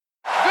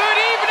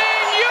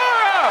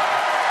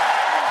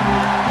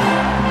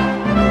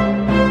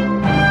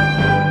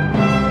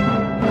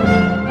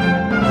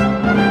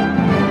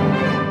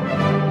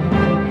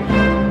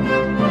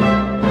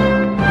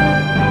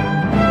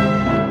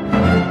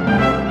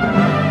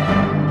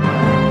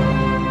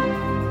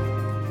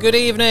Good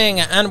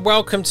evening and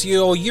welcome to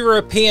your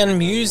European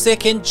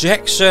Music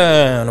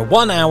Injection.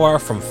 1 hour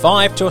from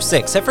 5 till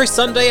 6 every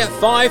Sunday at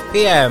 5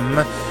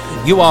 p.m.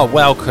 You are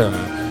welcome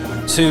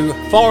to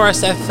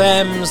Forest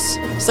FM's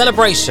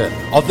celebration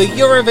of the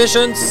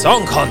Eurovision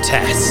Song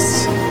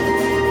Contest.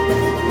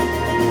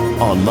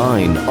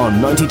 Online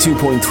on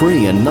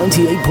 92.3 and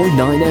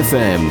 98.9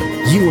 FM.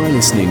 You are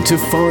listening to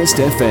Forest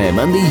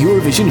FM and the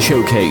Eurovision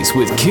Showcase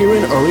with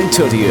Kieran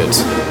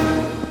Orintutiat.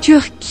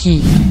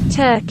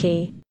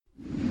 Turkey.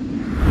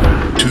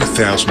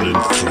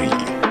 2003.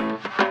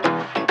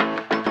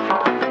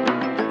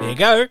 Here you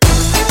go.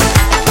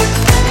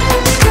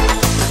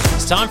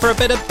 It's time for a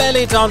bit of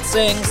belly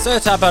dancing.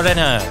 Sertab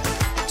Erener,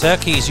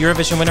 Turkey's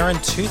Eurovision winner in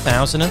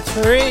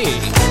 2003. I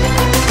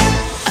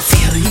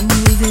feel you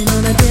moving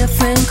on a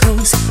different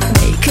coast,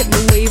 making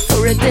me wait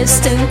for a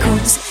distant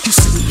coast. You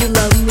say you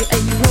love me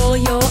and you roll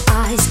your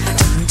eyes,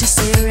 turn to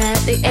stare at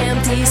the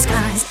empty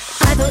skies.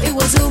 I thought it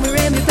was over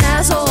and we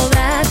passed all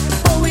that,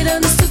 but we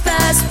done this too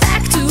fast.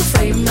 Back to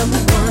frame number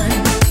one.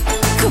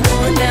 Come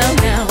on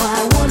now,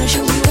 I wanna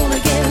show you all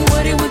again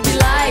what it would be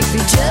like if you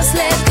just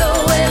let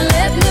go and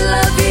let me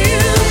love you.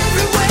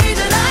 Every way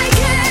that I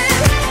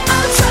can,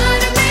 I'll try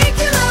to make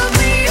you love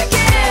me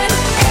again.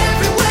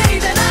 Every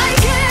way that I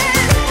can,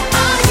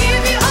 I'll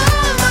give you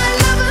all my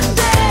love and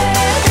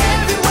then.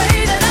 Every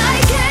way that I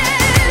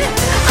can,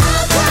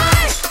 I'll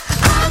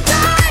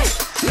try,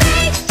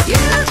 make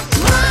you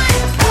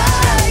mine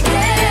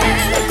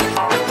again.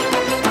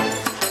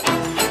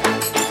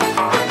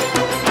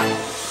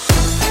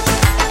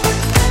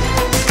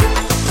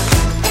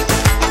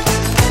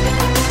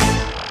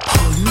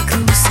 Hold me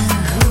closer,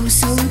 oh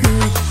so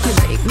good.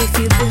 You make me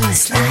feel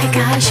just like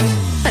I should.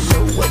 I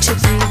know what you're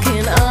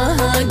thinking,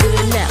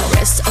 good. Now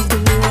rest of the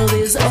world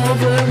is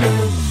over.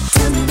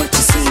 Tell me what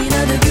you see in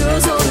other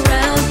girls all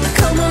around.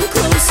 Come on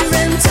closer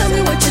and tell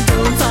me what you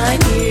don't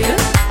find here.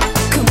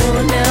 Come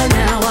on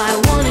now, I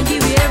wanna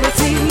give you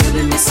everything you've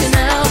been missing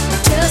out.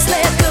 Just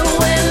let go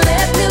and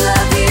let me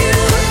love you.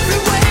 Every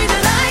way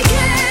that I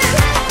can,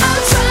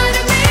 I'll try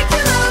to make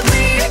you love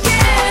me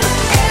again.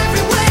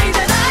 Every way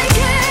that I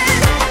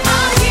can,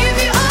 I'll give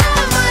you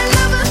all my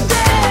love and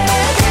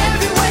then.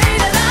 Every way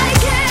that I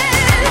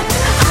can,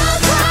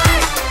 I'll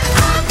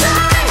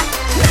try,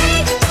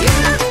 make you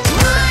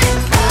mine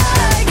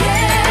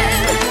again.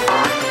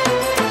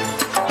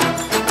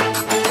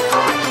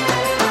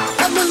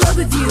 I'm in love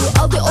with you,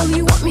 I'll be all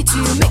you want me to.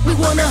 Make me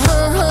wanna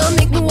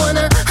make me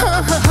wanna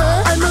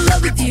I'm in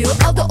love with you,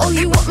 I'll be all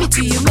you want me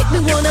to. You make me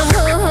wanna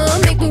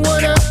make me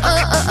wanna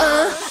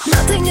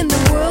Nothing in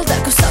the world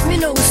that could stop me,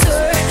 no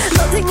sir.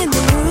 Nothing in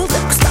the world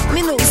that could stop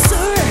me, no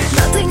sir.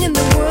 Nothing in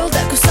the world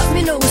that could stop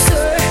me, no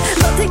sir.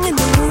 Nothing in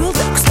the world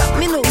that could stop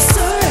me, no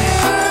sir.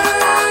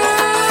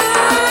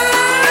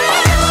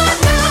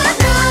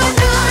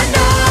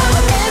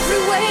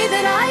 Every way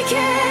that I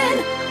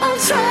can, I'll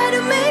try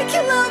to make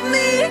you love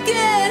me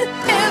again.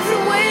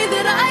 Every way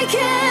that I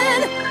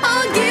can,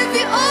 I'll give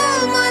you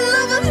all my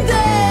love and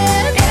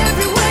then.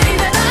 Every way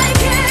that I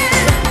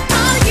can,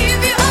 I'll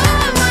give you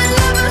all my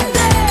love and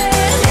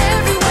then.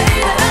 Every way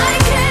that I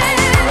can,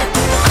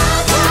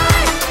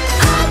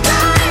 I'll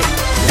try,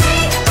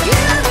 make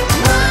you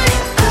mine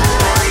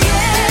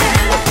again.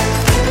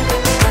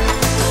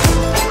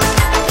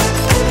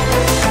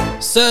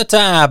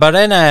 Sertab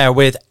Erener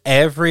with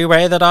Every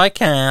Way That I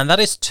Can. That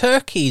is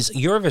Turkey's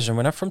Eurovision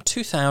winner from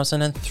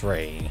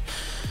 2003.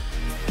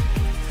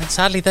 And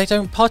sadly, they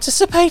don't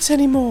participate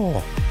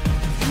anymore.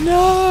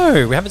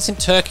 No, we haven't seen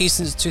Turkey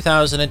since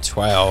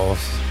 2012.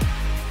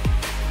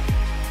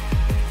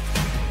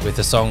 With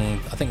the song,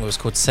 I think it was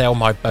called Sail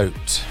My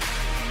Boat.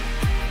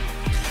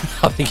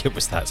 I think it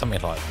was that,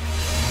 something like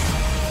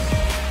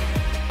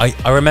that.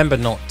 I remember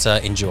not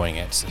enjoying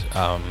it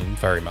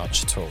very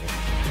much at all.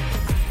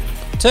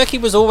 Turkey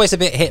was always a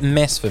bit hit and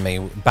miss for me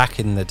back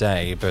in the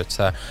day, but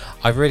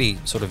I really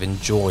sort of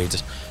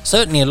enjoyed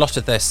certainly a lot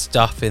of their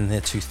stuff in the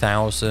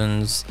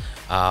 2000s,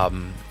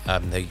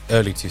 the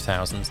early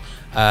 2000s,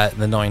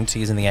 the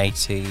 90s and the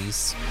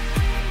 80s.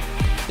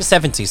 The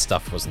 70s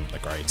stuff wasn't the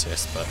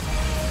greatest, but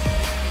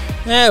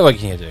what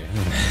can you do?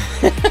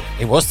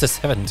 It was the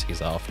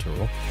 70s after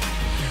all.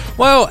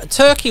 Well,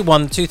 Turkey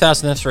won the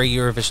 2003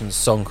 Eurovision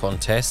Song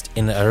Contest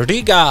in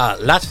Riga,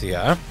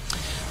 Latvia,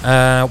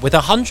 with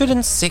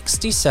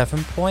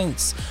 167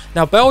 points.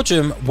 Now,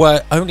 Belgium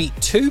were only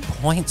 2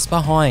 points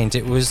behind.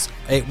 It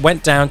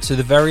went down to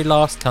the very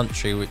last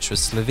country, which was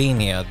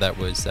Slovenia, that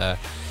was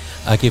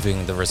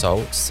giving the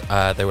results.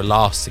 They were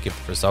last to give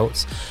the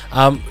results.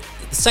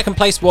 Second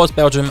place was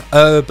Belgium,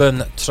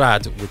 Urban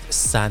Trad with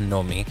San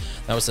Nomi.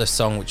 That was a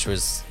song which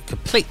was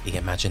completely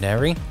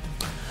imaginary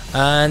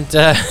and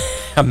a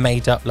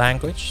made-up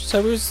language. So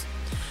it was...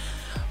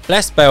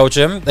 Bless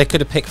Belgium. They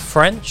could have picked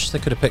French, they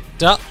could have picked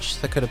Dutch,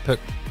 they could have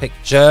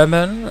picked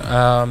German,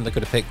 they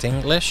could have picked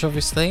English,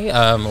 obviously,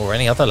 or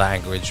any other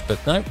language,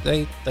 but no,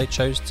 they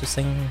chose to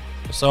sing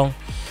the song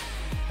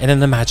in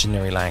an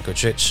imaginary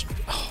language, which,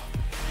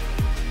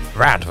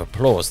 round of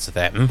applause to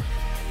them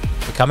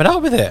for coming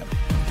up with it.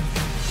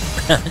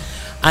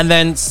 And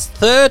then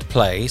third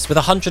place with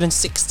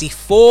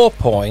 164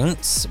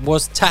 points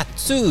was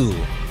Tattoo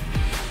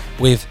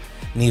with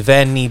Ni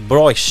Ven Ni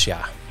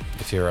Broisia,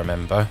 if you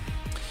remember.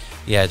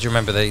 Yeah, do you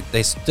remember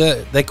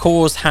they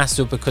caused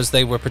hassle because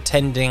they were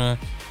pretending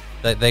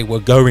that they were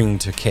going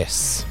to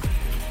kiss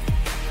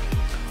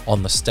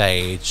on the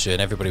stage,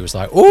 and everybody was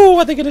like, "Oh,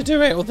 are they going to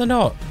do it or they're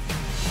not?"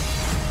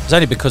 It's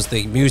only because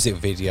the music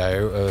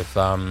video of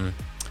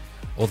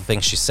all the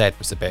things she said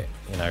was a bit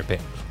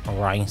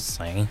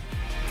racy.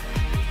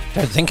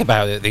 Don't think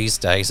about it these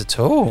days at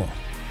all.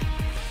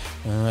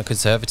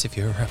 Conservative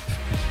Europe.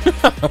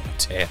 Oh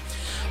dear.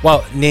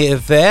 Well, Ni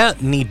Ven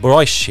Ni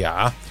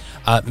Broisia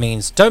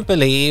means don't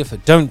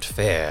believe, don't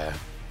fear.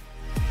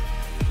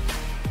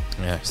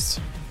 Yes.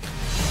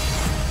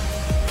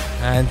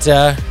 And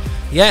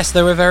yes,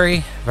 they were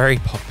very, very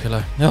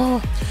popular.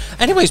 Oh.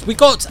 Anyways, we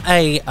got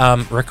a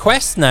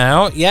request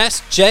now.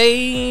 Yes,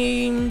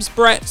 James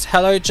Brett.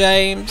 Hello,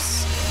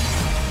 James.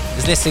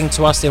 Is listening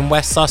to us in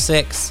West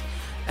Sussex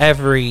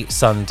every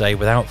Sunday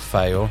without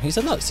fail. He's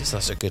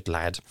such a good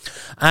lad.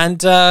 And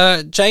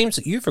James,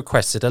 you've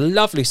requested a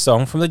lovely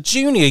song from the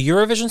Junior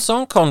Eurovision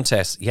Song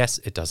Contest. Yes,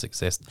 it does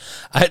exist.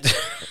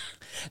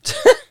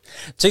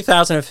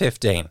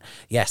 2015.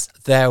 Yes,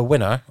 their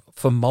winner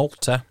for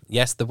Malta.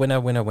 Yes, the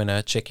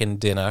winner, chicken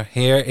dinner.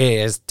 Here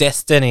is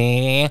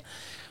Destiny,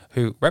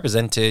 who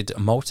represented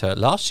Malta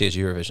last year's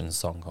Eurovision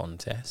Song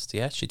Contest.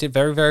 Yes, she did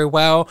very, very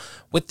well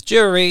with the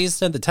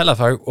juries and the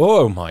televote.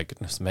 Oh my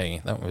goodness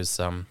me, that was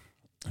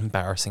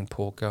embarrassing,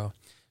 poor girl.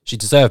 She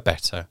deserved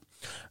better.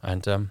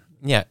 And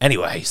yeah,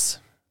 anyways,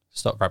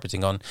 stop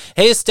rabbiting on.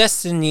 Here's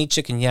Destiny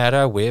Chicken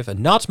with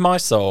Not My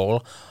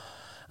Soul.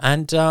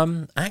 And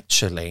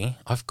actually,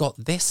 I've got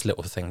this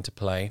little thing to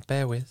play.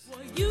 Bear with.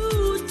 Well,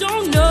 you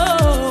don't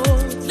know.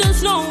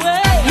 There's no way.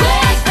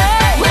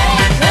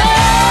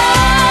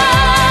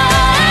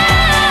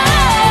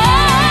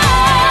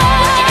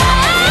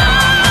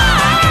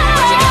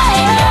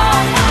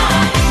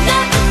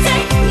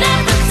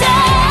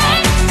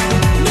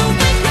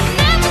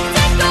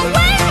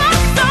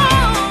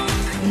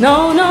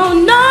 No, no,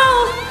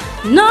 no,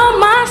 no,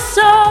 my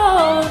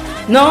soul.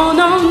 No,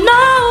 no,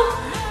 no,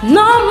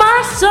 no,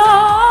 my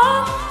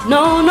soul.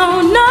 No,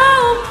 no,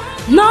 no,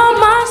 no,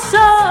 my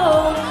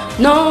soul.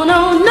 No,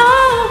 no, no,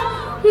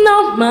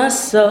 no, my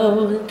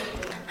soul.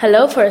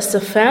 Hello, First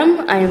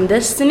FM. I am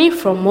Destiny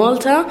from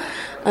Malta.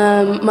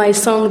 My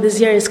song this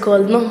year is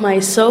called Not My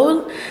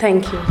Soul.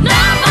 Thank you. Not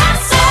my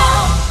soul.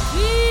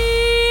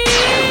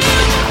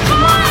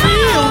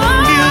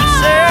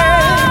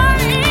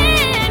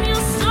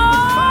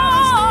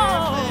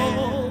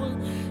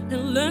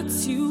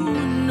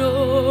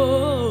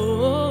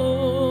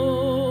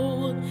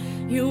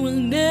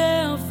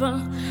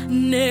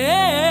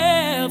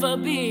 Never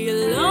be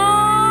alone.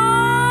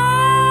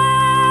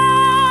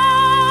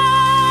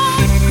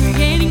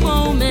 Creating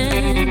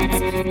moments,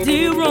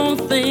 the wrong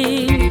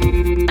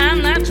thing.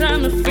 I'm not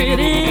trying to fit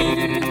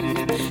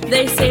in.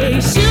 They say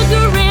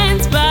sugar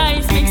and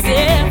spice makes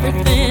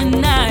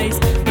everything nice,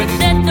 but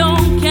that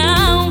don't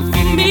count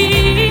for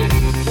me.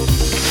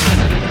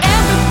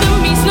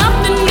 Everything means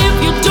nothing if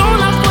you don't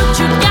have what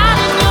you got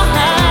in your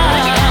hand.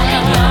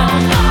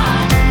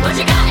 What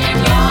you got in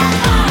your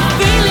hand?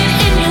 Feel it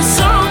in your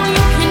soul,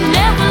 you can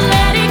never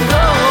let it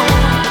go.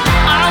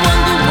 I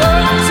want the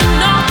world to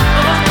know.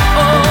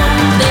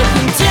 They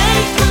can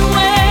take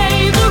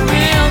away the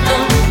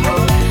rhythm,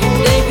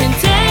 they can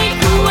take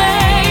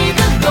away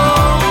the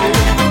gold,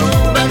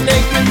 but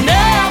they can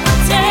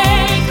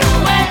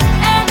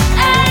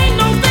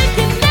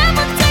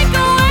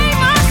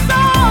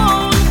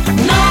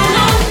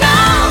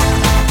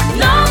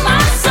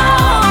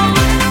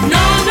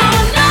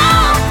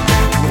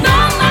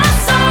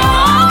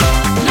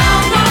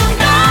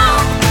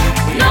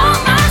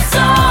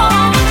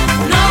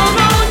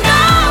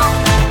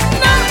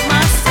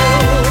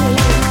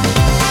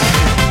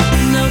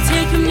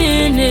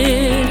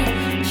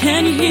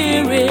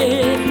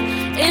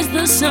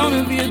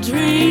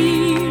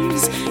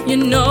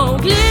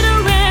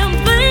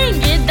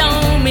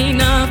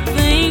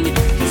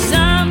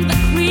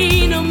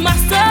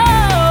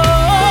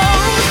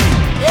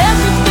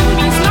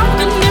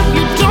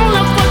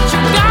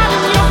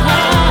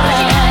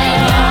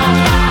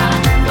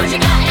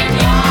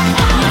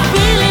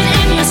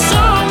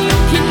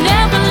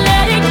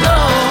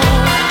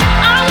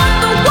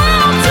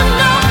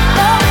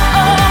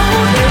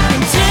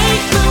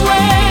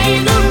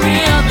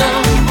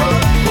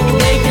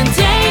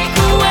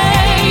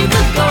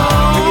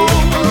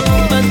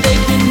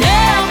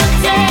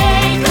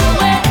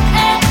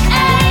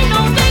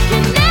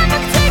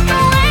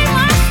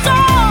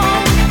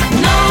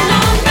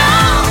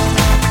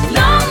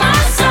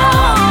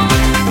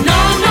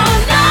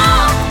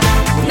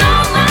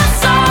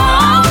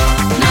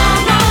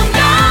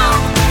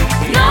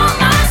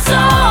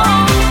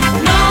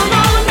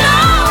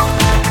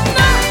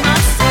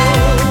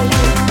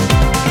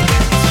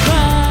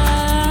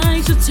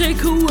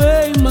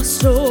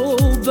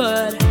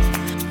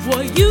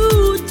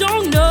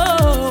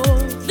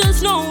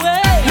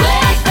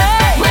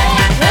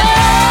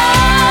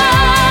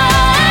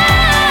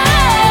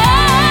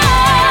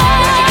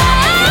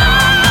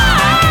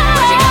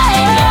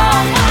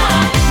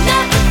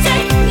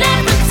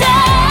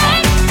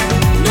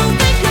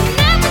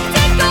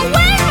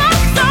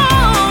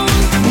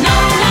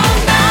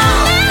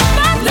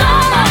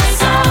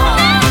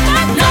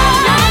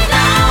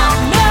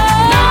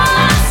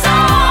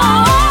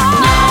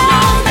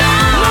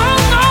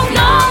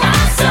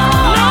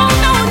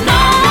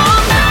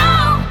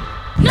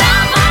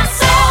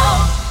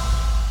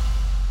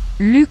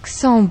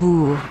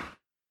Luxembourg.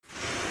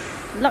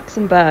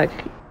 Luxembourg.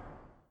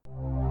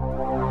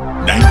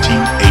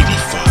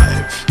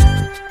 1985.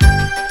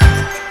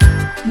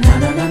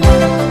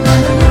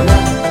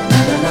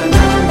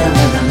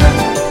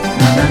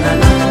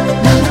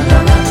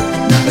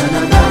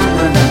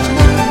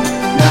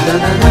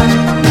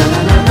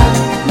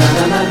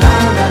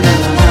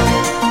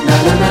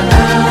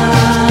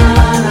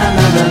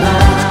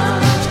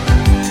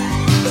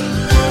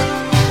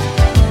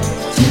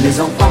 Tous les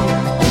enfants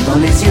ont dans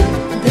les yeux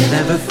des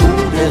rêves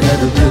fous, des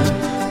rêves bleus.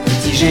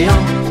 Petits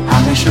géants à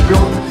mèches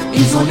blondes,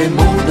 ils ont les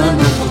mots d'un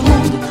autre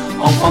monde.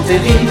 Enfants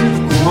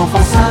terribles ou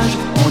enfants sages,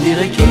 on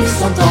dirait qu'ils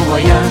sont en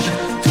voyage.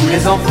 Tous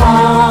les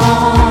enfants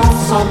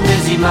sont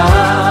des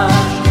images.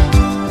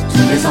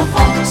 Tous les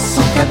enfants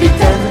sont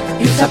capitaines,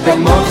 ils s'appellent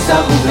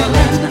Mozart ou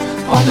Verlaine.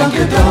 Pendant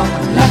que dans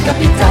la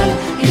capitale,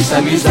 ils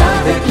s'amusent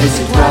avec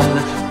les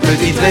étoiles.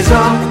 Petits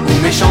trésors ou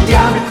méchants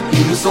diables,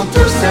 ils nous sont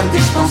tous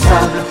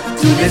indispensables.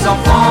 Tous les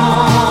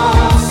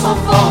enfants sont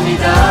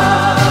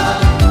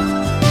formidables.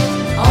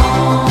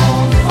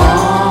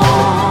 Enfants,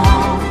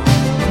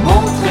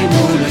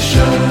 montrez-nous le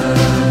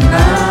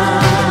chemin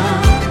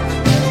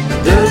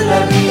de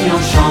la vie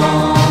en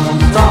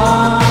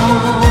chantant.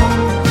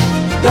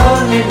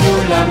 Donnez-nous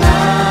la main.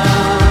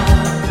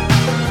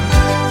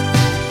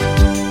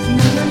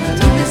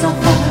 Tous les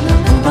enfants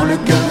ont dans le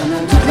cœur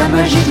toute la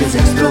magie des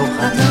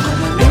explorateurs.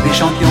 Des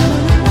champions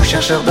ou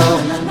chercheurs d'or,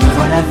 ils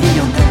voient la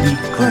vie en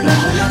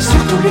technicolore. Sur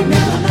tous les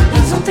murs,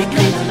 ils ont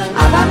écrit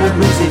Aval le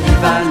blues et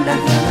viva la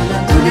vie.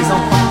 Tous les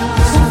enfants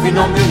sont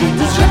funambules, ils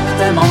disent je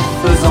t'aime en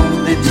faisant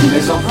des tous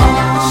les enfants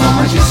sont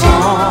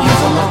magiciens, ils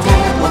ont leur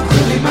terre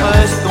entre les mains.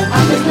 Restons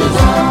avec le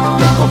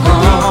vent, le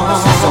crocodile,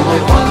 sans cendre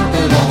et rois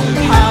de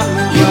l'ennui.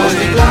 Ils mangent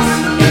des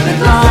glaces et des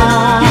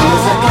glaces, ils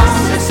nous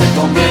agacent et c'est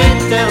tombé.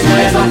 Tous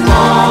les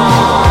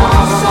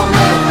enfants sont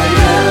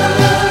merveilleux.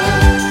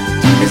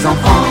 Tous les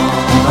enfants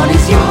dans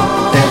les yeux,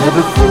 des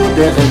rêves fous,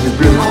 des rêves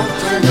bleus.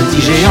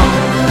 Petits géants,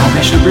 à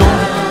mèches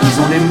blondes, ils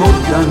ont les mots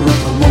d'un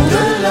autre monde.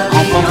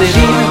 Enfants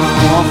terribles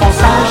ou enfants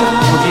sages,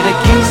 on dirait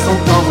qu'ils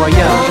sont en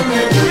voyage.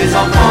 Tous les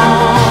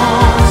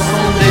enfants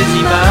sont des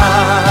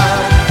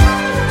images.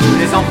 Tous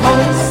les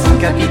enfants sont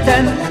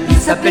capitaines, ils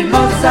s'appellent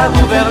Mozart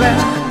ou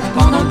Verlaine.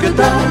 Pendant que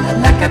dans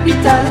la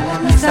capitale,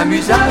 ils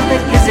s'amusent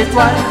avec les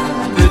étoiles.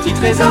 Petits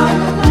trésors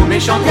ou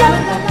méchants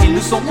diables, ils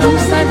nous sont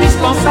tous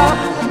indispensables.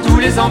 Tous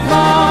les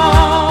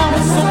enfants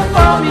sont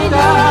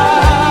formidables.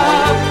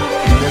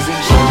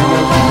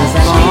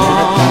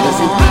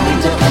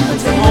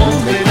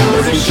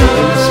 Montrez-nous le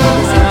chemin de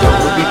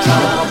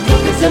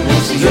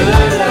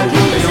la vie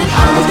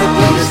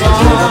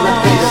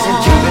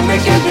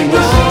en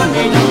chantant.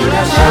 Donnez-nous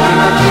la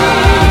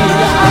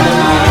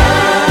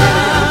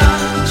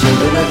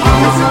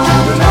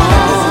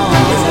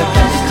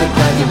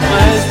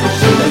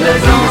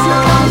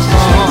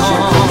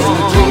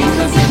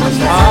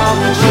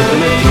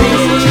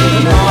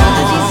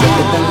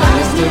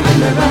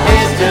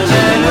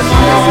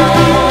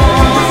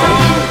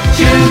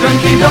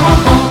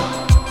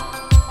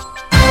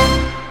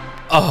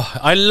Oh,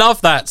 I love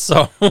that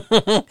song.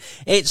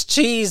 It's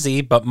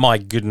cheesy, but my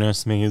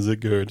goodness me, is it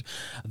good.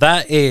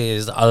 That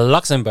is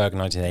Luxembourg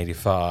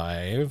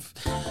 1985.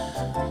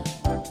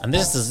 And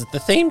this is the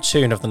theme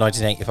tune of the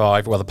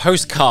 1985, well, the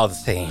postcard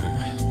theme.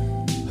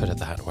 Put it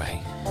that way.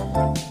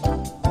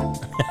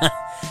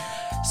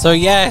 So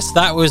yes,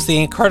 that was the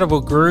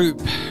incredible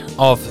group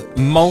of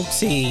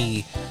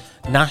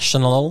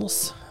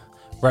multinationals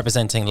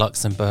representing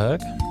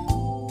Luxembourg.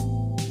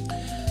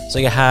 So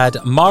you had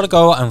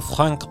Margot and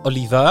Frank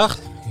Oliver,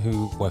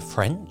 who were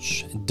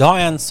French,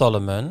 Diane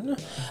Solomon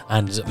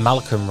and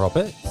Malcolm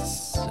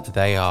Roberts,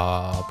 they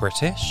are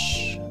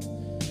British,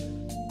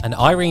 and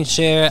Irene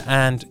Shear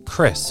and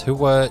Chris, who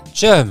were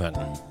German.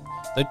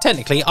 Though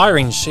technically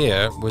Irene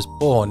Shear was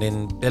born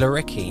in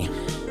Billericay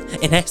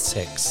in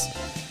Essex,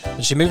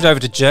 and she moved over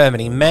to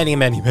Germany many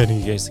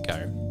years ago.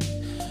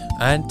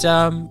 And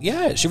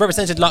yeah, she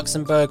represented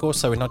Luxembourg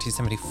also in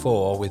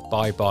 1974 with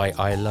Bye Bye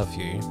I Love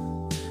You.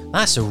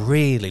 That's a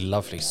really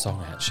lovely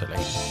song, actually.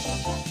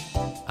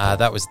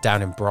 That was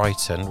down in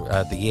Brighton,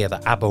 the year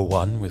that ABBA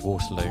won with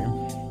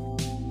Waterloo.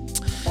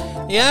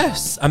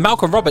 Yes, and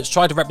Malcolm Roberts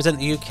tried to represent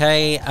the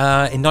UK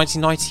in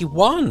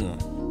 1991,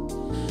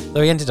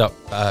 though he ended up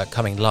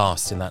coming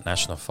last in that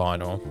national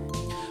final.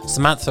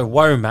 Samantha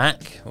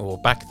Womack, or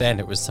back then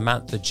it was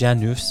Samantha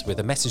Janus,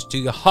 with A Message to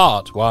Your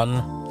Heart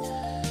won,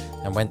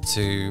 and went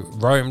to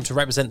Rome to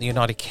represent the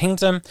United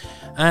Kingdom,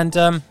 and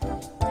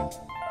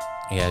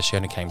yeah, she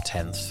only came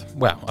 10th.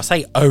 Well, I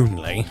say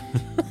only.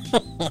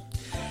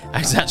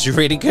 It's actually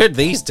really good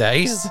these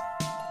days.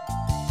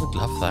 We'd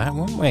love that,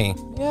 wouldn't we?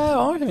 Yeah,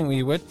 I think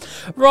we would.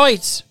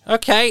 Right,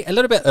 okay, a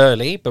little bit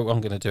early, but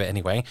I'm going to do it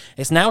anyway.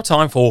 It's now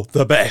time for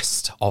the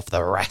best of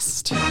the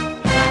rest.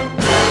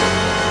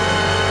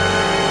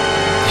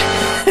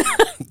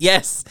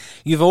 Yes,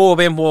 you've all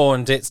been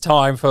warned. It's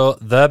time for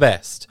the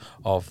best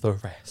of the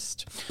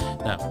rest.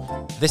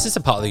 Now, this is a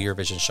part of the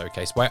Eurovision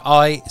Showcase where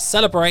I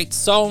celebrate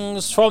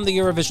songs from the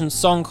Eurovision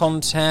Song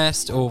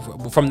Contest or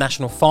from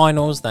national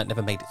finals that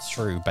never made it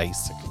through,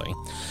 basically.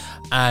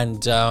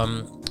 And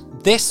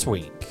this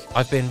week,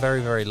 I've been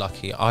very, very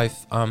lucky. I've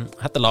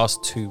had the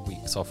last 2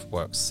 weeks off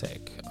work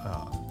sick.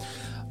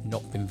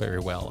 Not been very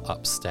well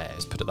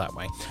upstairs, put it that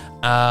way.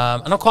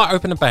 And I'm quite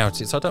open about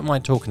it, so I don't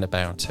mind talking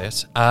about it.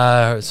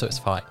 So it's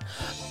fine.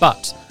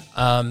 But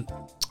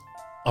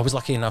I was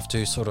lucky enough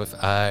to sort of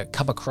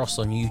come across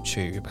on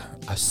YouTube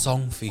a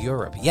Song for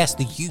Europe. Yes,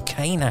 the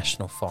UK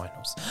national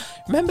finals.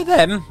 Remember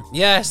them?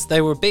 Yes,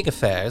 they were big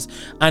affairs.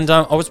 And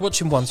I was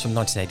watching ones from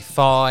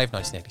 1985,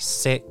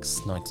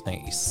 1986,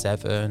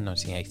 1987,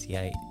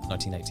 1988,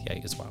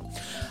 1988 as well.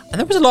 And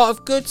there was a lot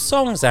of good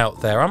songs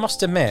out there, I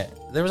must admit.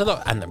 There was a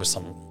lot, and there was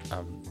some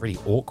really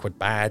awkward,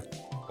 bad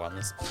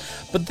ones.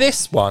 But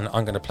this one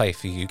I'm going to play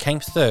for you came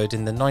third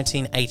in the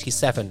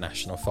 1987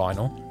 national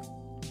final.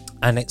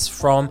 And it's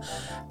from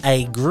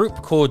a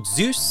group called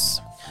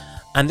Zeus.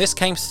 And this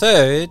came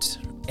third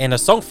in a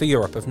Song for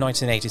Europe of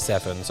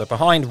 1987. So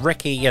behind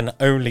Ricky and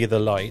Only the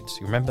Light.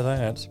 You remember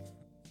that?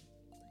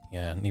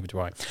 Yeah, neither do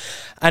I.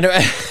 And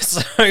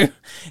so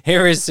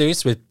here is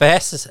Zeus with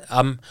Bless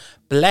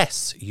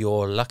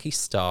Your Lucky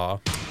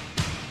Star.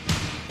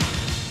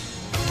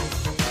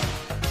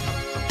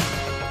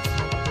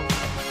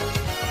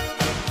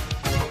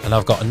 And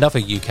I've got another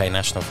UK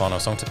national final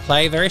song to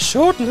play very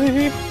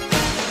shortly.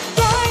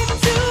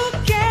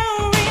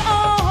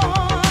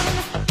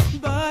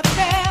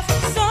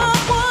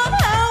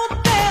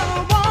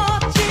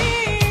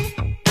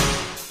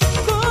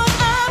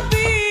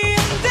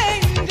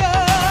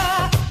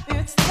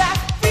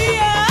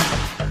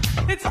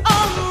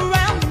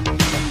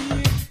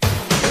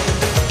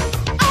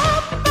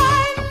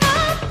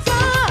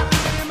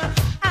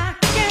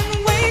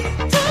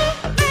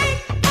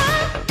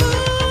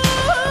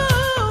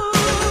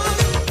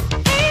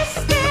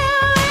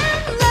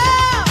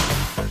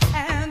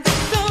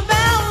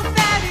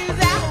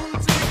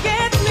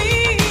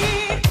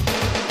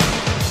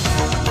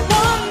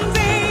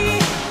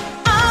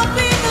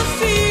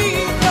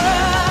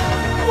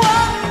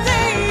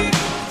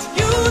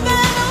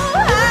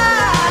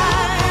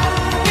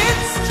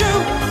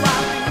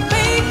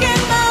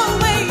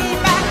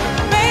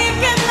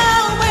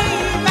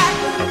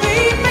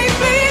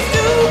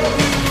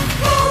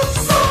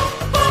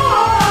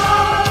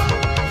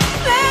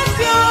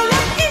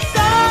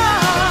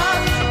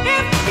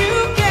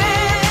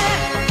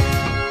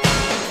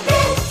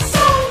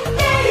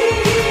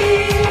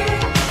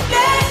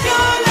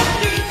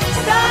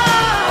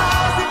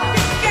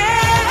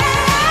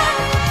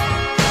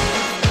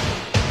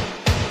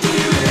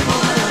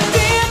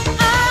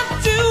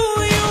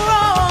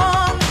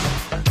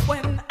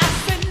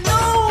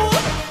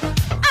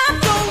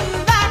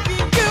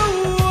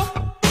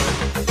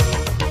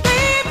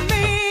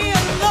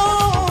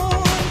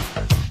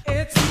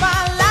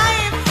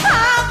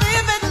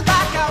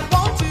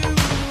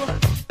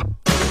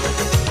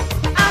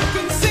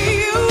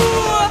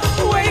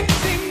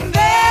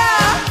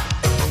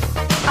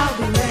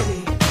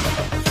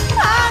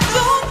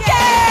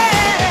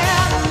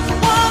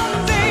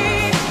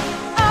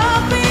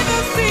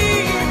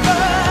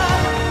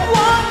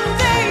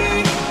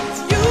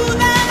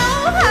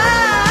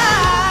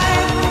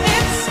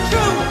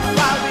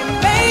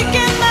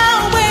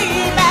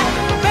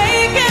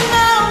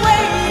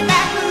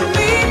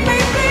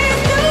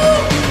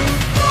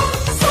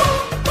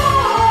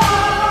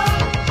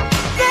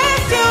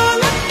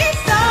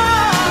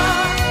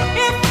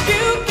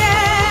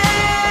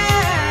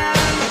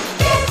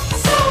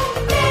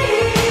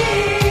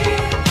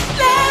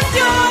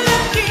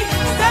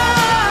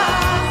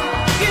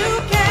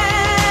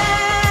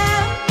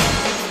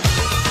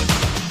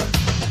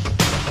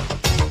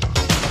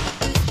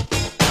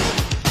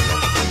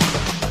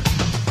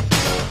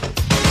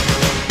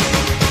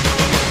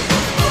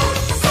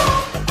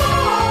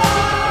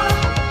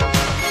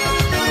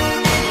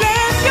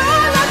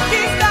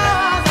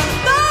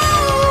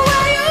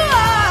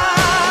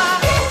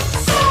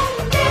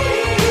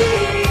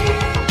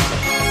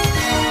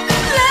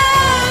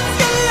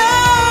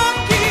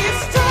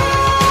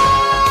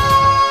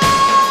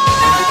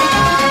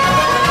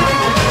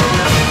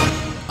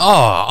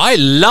 Oh, I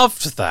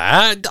loved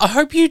that. I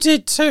hope you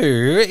did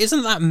too.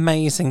 Isn't that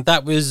amazing?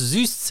 That was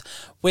Zeus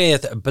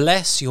with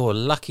Bless Your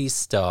Lucky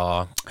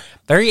Star.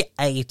 Very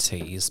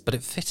 80s, but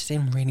it fitted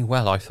in really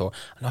well, I thought.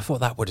 And I thought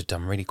that would have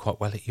done really quite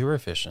well at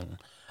Eurovision.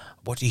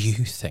 What do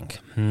you think?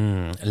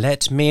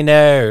 Let me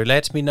know.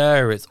 Let me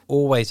know. It's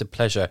always a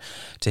pleasure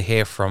to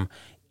hear from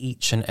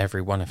each and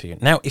every one of you.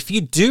 Now, if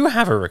you do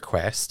have a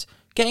request,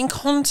 get in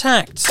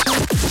contact.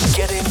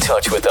 Get in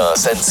touch with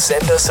us and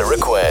send us a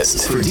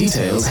request. For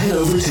details, head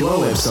over to our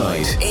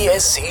website,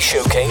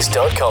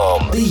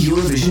 escshowcase.com. The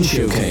Eurovision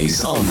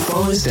Showcase on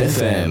Forest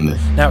FM.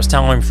 Now it's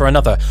time for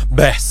another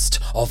Best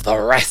of the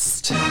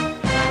Rest.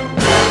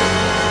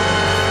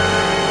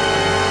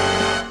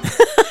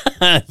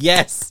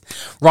 Yes.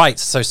 Right,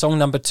 so song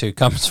number 2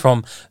 comes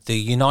from the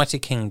United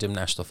Kingdom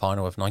National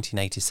Final of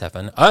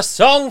 1987, A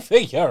Song for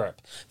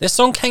Europe. This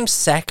song came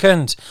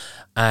second,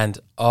 and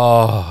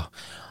I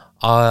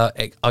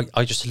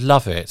just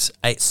love it.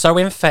 It's so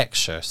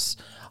infectious.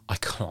 I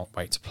can't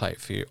wait to play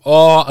it for you.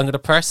 I'm going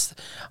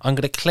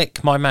to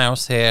click my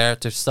mouse here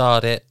to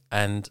start it,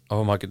 and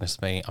oh my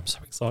goodness me, I'm so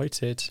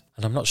excited.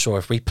 And I'm not sure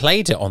if we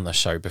played it on the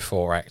show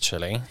before,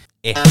 actually.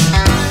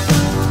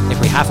 If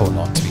we have or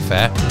not, to be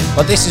fair.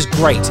 But this is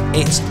great.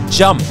 It's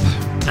Jump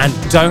and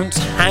Don't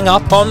Hang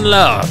Up on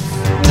Love.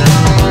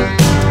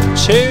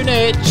 Tune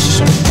it.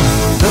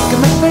 Look at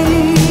my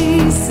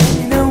face, and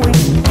you know we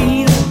can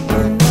feel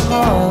it in the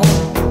heart.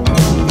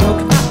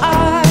 Look at my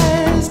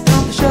eyes,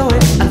 don't show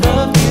it. I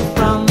love you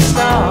from the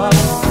start.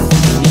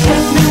 You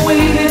kept me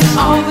waiting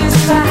all this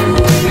time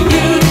for you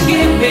to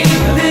give me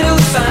a little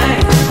sign.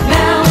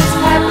 Now it's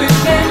happened,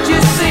 can't you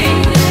see?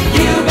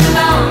 You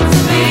belong to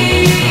me.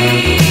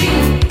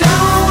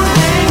 Don't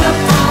hang up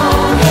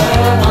on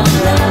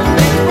love.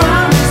 Make a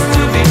promise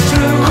to be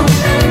true.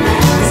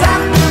 'Cause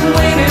I've been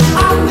waiting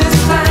all this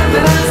time,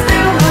 but I'm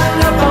still hung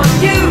up on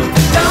you.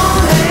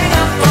 Don't hang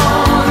up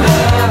on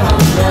love.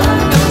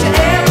 Don't you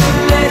ever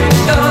let it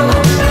go.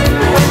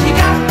 When you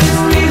got this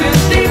feeling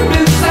deep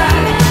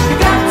inside, you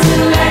got to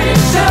let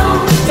it show.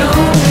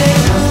 Don't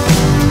hang up.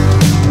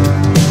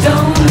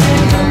 Don't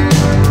hang up.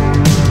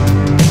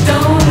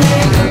 Don't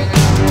hang up.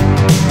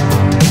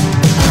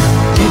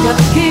 You got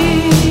the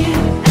key,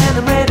 and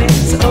I'm ready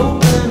to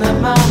open up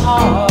my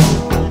heart.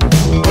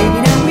 Baby,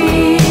 now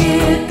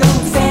we're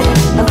gonna say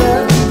I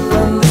love you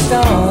from the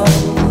start.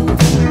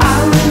 I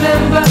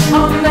remember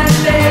on that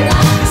day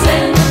you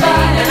said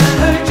goodbye, and I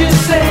heard you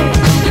say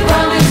you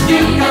promised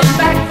you'd come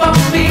back for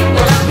me.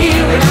 Well, I'm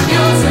here and I'm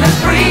yours and I'm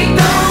free.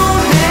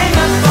 Don't hang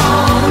up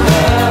on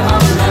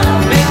love.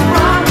 Make a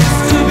promise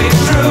to be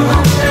true.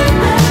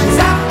 'Cause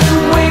I've been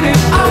waiting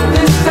all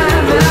this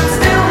time, but I'm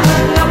still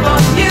hung up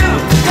on you.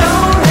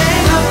 Don't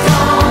hang up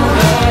on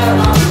love.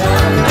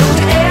 Don't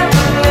you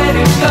ever let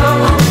it go.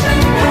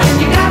 When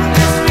you got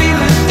this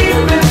feeling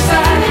deep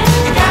inside,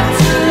 you got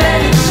to let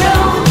it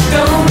show.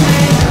 Don't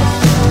hang up.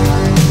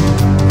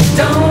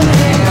 Don't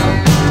hang up.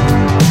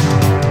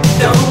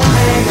 Don't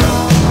hang up.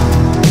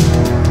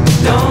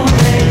 Don't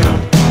hang up.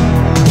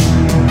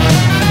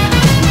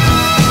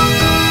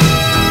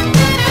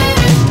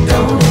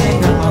 Don't hang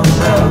up on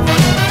love.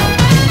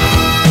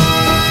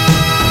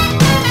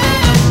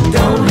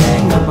 Don't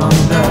hang up on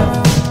love.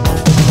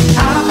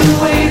 I've been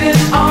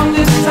waiting all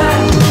this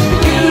time for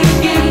you to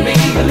give me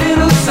a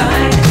little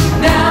sign.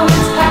 Now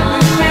it's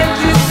happened, can't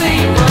you see?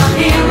 I'm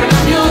here and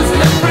I'm yours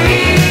and I'm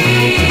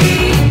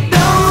free.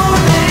 Don't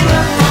hang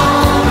up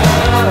on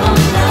love.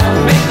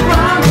 Make a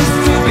promise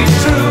to be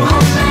true.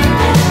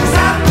 'Cause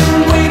I've been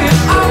waiting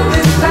all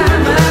this time,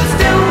 but I'm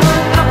still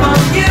hung up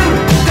on you.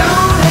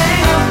 Don't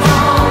hang up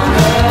on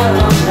love.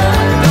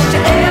 Don't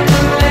you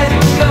ever let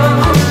it go.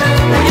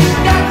 When you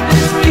got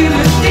this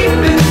feeling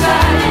deep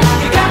inside,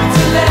 you got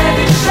to let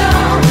it show.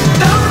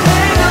 Don't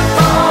hang up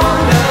on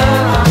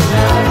love.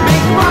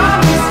 Make a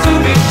promise to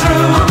be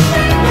true.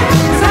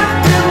 'Cause I've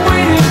been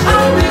waiting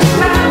all this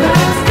time, but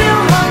I'm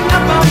still hung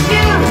up on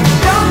you.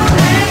 Don't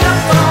hang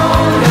up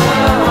on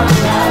love.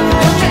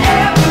 Don't you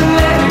ever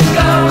let it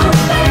go.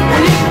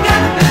 When you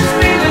got this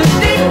feeling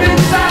deep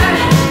inside,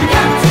 you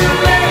got to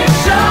let it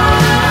show.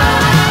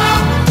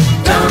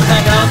 Don't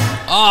hang up.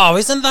 Oh,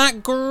 isn't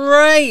that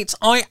great?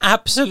 I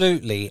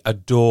absolutely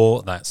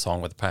adore that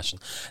song with a passion.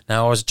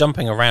 Now, I was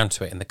jumping around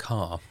to it in the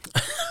car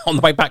on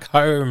the way back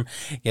home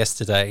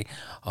yesterday.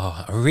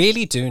 I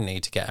really do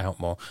need to get out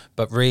more,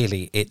 but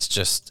really, it's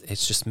just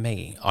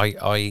me.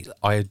 I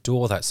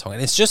adore that song,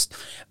 and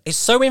it's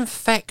so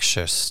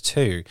infectious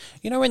too.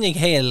 You know, when you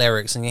hear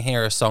lyrics and you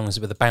hear songs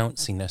with the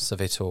bounciness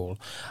of it all.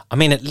 I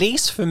mean, at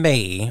least for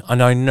me,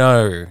 and I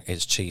know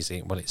it's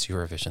cheesy. Well, it's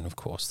Eurovision, of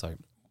course, so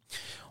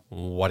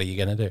what are you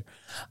going to do?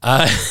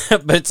 But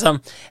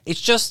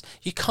it's just,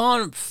 you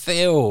can't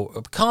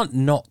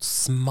not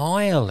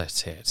smile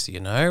at it, you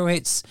know?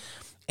 It's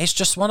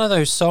just one of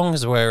those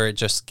songs where it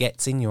just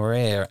gets in your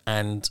ear,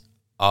 and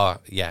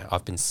yeah,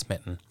 I've been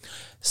smitten.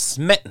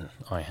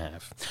 I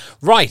have.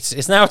 Right,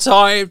 it's now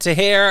time to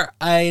hear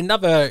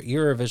another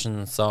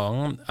Eurovision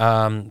song.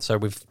 So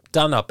we've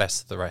done our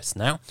best of the rest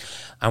now,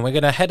 and we're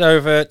going to head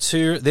over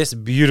to this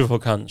beautiful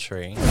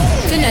country,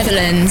 The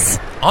Netherlands.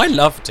 I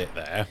loved it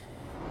there.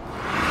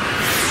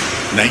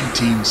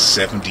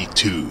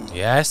 1972.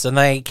 Yes, and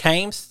they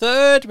came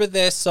third with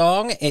their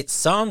song. It's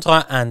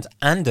Sandra and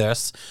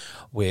Anders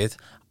with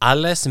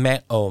Alles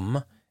met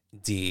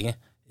die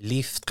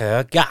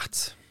liefde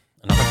gaat.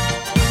 I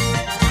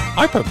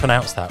hope I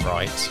pronounced that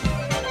right.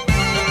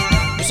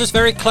 This was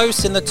very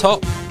close in the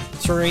top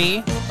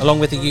 3, along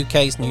with the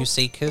UK's New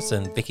Seekers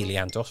and Vicky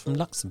Leandros from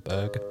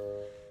Luxembourg.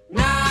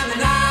 Na na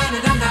na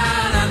na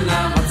na na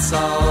na, wat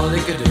zal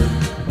ik er doen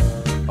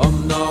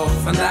om nog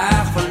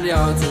vandaag van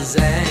jou te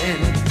zijn?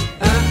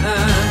 Na na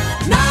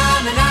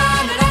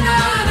na na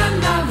na na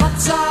na,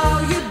 wat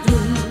zou je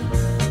doen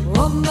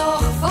om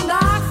nog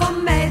vandaag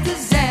van mij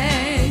te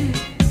zijn?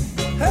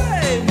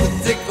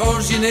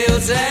 origineel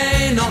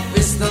zijn of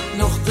is dat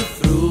nog te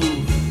vroeg?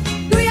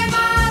 Doe jij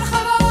maar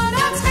gewoon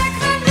het gek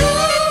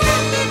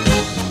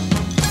genoeg.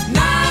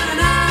 Na na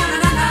na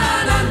na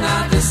na na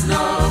na, het is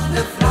nog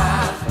de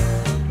vraag.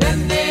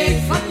 Ben ik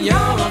van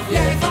jou of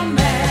jij van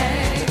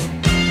mij?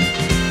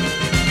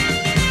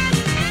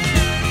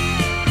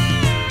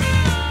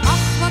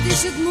 Ach, wat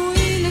is het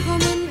moeilijk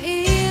om een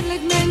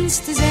eerlijk mens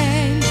te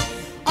zijn.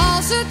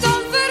 Als het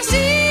om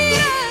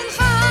versieren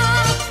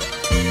gaat.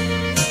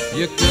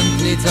 Je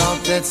kunt niet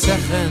altijd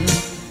zeggen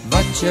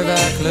wat je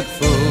werkelijk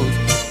voelt.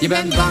 Je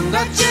bent bang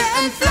dat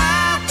je een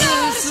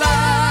flater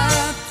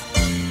slaat.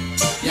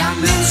 Ja,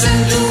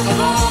 mensen, doe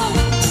gewoon.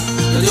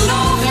 We doen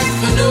al gek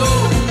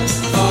genoeg.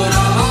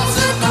 Vooral als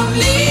het om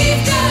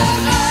liefde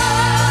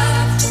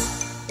gaat.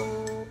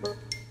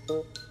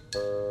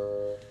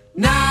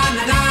 Na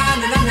na na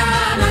na na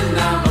na na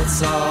na. Wat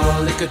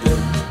zal ik het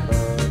doen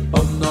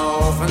om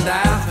nog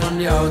vandaag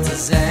van jou te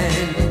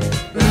zijn?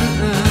 Na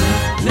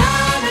na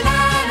na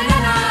na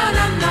na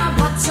na na.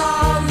 Wat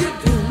zou je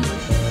doen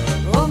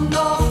Om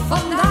nog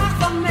vandaag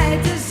van mij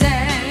te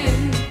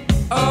zijn.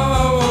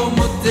 Oh,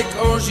 moet ik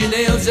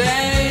origineel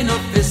zijn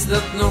of is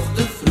dat nog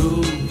te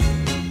vroeg?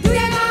 Doe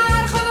jij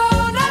maar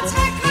gewoon het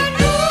gek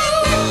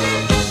genoeg.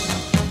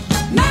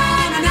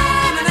 Na na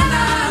na na na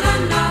na na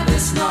na, dat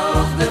is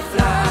nog de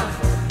vraag.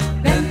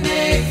 Ben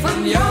ik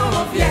van jou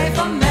of jij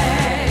van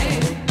mij?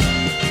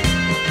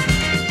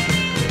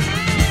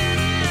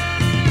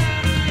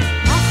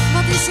 Ach,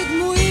 wat is het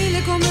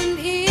moeilijk om een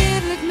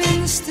eerlijk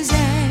mens te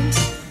zijn.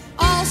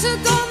 Als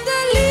het om de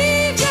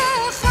liefde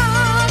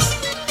gaat.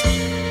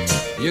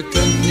 Je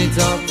kunt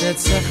niet altijd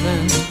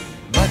zeggen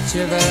wat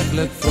je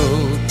werkelijk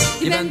voelt.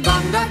 Je bent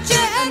bang dat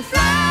je een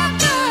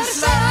flater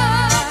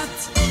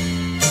slaat.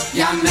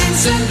 Ja,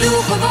 mensen,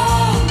 doe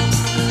gewoon.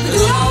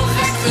 Doe al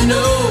gek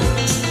genoeg.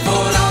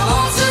 Vooral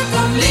als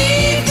het om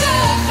liefde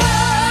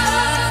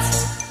gaat.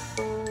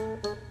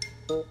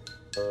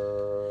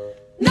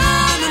 Na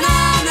na na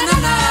na na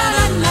na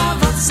na na.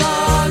 Wat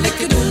zal ik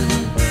doen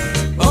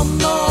om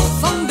nog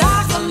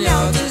vandaag van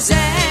jou te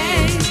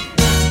zijn?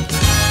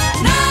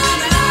 Na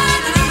na na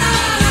na na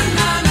na na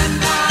na na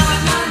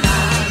na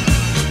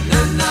na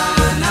na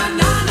na na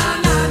na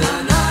na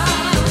na.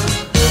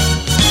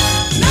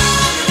 Na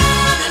na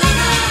na na na na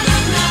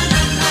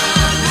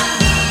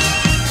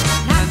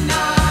na na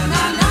na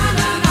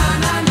na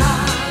na na.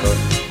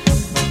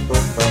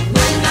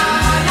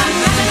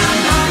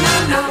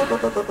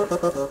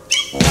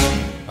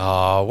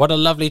 Oh, what a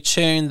lovely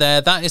tune there.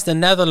 That is the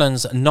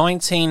Netherlands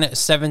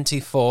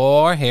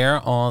 1974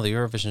 here on the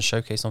Eurovision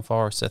Showcase on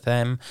Forest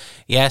FM.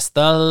 Yes,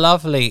 the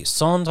lovely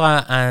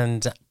Sandra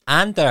and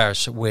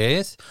Anders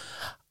with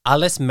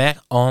Alles meer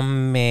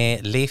om me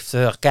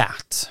liefde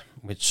gaat,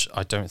 which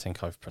I don't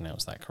think I've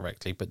pronounced that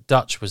correctly, but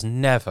Dutch was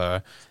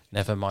never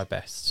my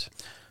best.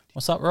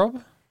 What's up,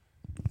 Rob?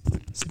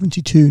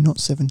 72, not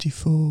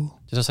 74.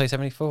 Did I say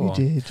 74? You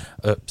did.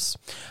 Oops.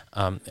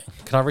 Can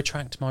I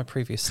retract my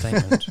previous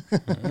statement?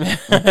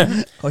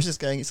 I was just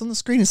going, it's on the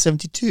screen as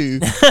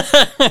 72.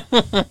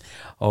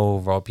 Oh,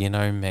 Rob, you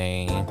know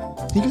me.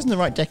 He goes in the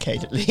right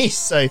decade at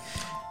least, so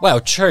Well,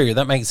 true.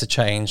 That makes a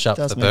change up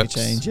does the make books. a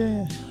change,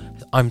 yeah.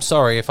 I'm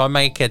sorry if I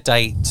make a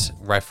date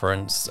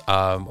reference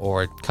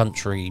or a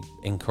country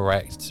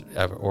incorrect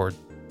or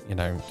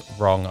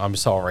wrong. I'm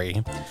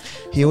sorry.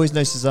 He always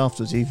notices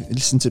afterwards, he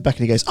listens to it back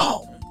and he goes,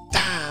 oh,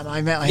 damn,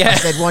 I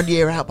said 1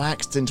 year out by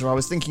accident, or I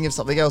was thinking of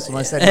something else when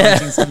I said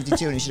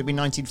 1972 and it should have been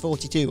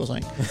 1942 or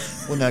something.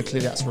 Well, no,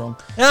 clearly that's wrong.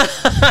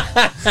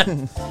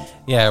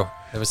 Yeah,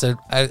 there was a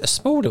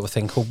small little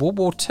thing called World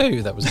War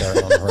II that was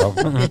going on, Rob.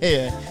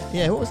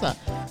 Yeah, what was that?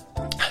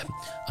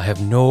 I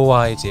have no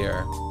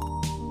idea.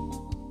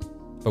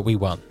 But we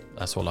won.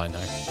 That's all I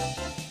know.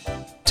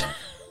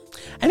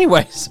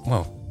 Anyways,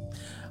 well,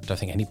 I don't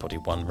think anybody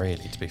won,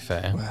 really, to be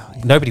fair. Well,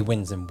 yeah. Nobody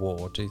wins in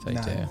war, do they,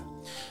 No. dear?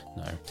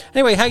 No.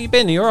 Anyway, how you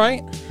been? Are you all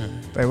right?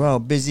 Very well,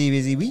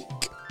 busy week.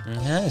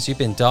 Yes, you've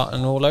been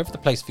darting all over the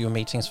place for your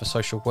meetings for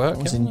social work.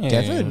 I was in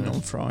haven't you? Devon on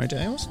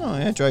Friday, wasn't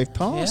I? I drove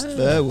past Yeah.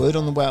 Verwood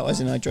on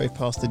the I drove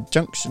past the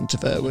junction to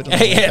Verwood on the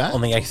way Yeah, back. on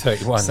the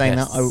A31. Saying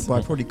yes. that,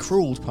 I probably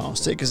crawled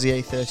past it because the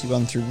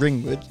A31 through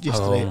Ringwood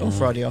yesterday on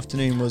Friday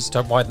afternoon was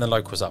Don't widen the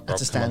locals up, Rob.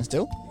 at a come on.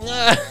 standstill.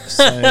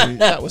 So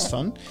that was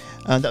fun.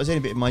 And that was the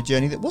only bit of my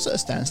journey that was at a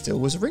standstill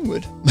was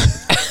Ringwood.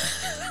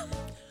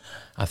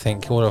 I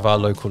think all of our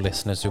local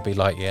listeners will be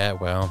like, yeah,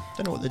 well.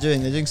 Don't know what they're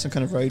doing. They're doing some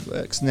kind of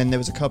roadworks, and then there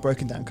was a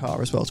broken down car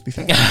as well, to be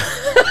fair.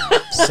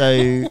 So,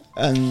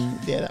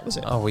 yeah, that was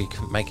it. Oh, well, you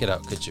couldn't make it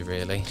up, could you,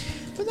 really?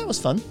 But that was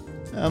fun.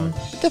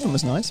 Devon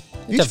was nice.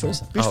 Beautiful. Devon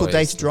was- Beautiful oh,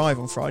 day it's- to drive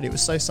on Friday. It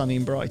was so sunny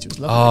and bright. It was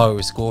lovely. Oh, it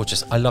was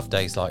gorgeous. I love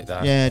days like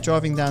that. Yeah,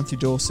 driving down through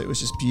Dorset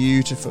was just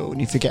beautiful, and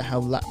you forget how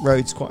that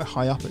road's quite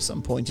high up at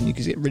some point, and you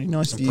can get really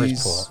nice And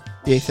views. Bridport.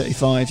 The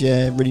A35,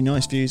 yeah, really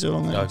nice views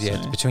along there. Oh, yeah,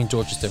 so- between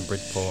Dorchester and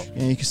Bridport.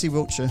 yeah, you can see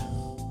Wiltshire.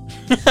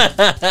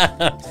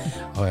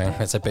 Oh, yeah,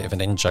 that's a bit of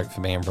an in-joke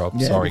for me and Rob.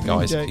 Yeah, Sorry, bit of an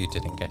guys, if in-joke. you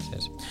didn't get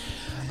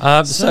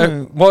it.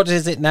 So, what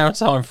is it now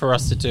time for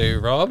us to do,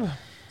 Rob?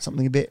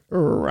 something a bit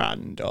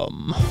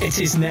random. It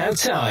is now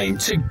time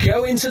to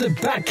go into the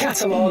back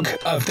catalogue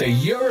of the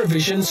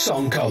Eurovision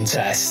Song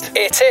Contest.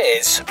 It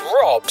is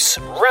Rob's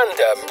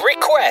Random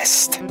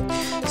Request.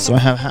 So I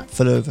have a hat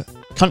full of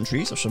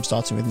countries, which I'm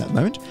starting with in that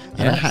moment,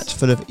 and a hat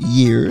full of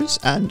years,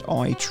 and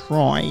I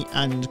try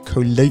and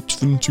collate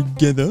them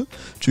together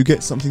to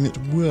get something that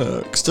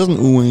works. Doesn't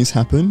always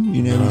happen,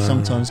 you know. We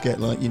sometimes get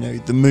like, you know,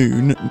 the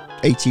moon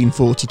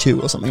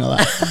 1842 or something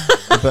like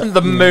that. But,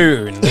 the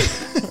moon.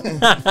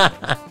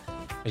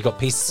 You've got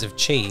pieces of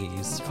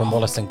cheese from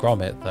Wallace and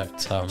Gromit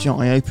that... Do you know,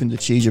 I opened the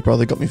cheese your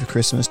brother got me for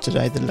Christmas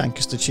today, the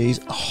Lancaster cheese.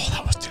 Oh,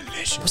 that was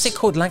delicious. What's it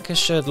called?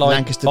 Lancashire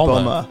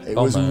Bomber. It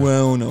was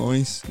well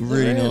nice.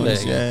 Really Really?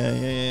 nice.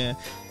 Yeah.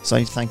 So I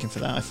need to thank him for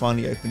that. I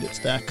finally opened it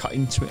today. I cut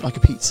into it like a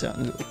pizza,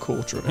 and a little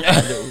quarter of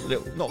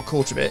it. Not a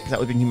quarter of it, 'cause that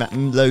would have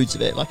been loads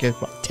of it, like a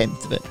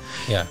tenth of it.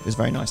 Yeah. It was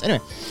very nice.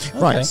 Anyway,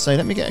 right, so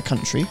let me get a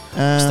country.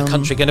 What's the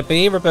country going to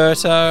be,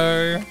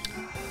 Roberto?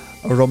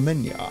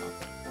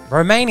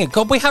 Romania.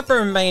 God, we had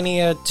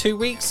Romania 2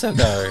 weeks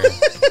ago.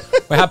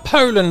 We had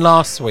Poland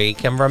last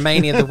week and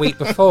Romania the week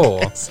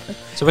before.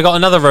 So we got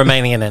another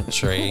Romanian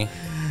entry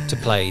to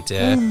play,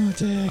 dear. Oh,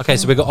 dear. Okay,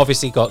 so we've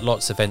obviously got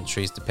lots of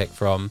entries to pick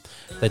from.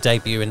 The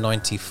debut in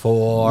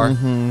 94.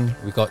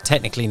 We've got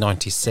technically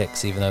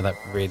 96, even though that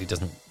really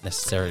doesn't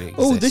necessarily exist.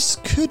 Oh, this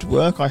could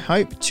work, I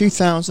hope.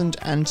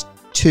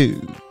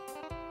 2002.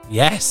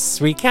 Yes,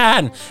 we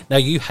can. Now,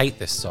 you hate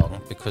this song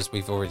because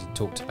we've already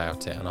talked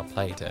about it and I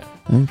played it.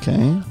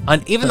 Okay.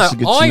 And even That's though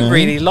good to I know.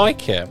 really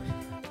like it,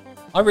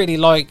 I really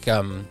like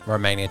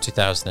Romania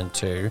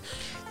 2002.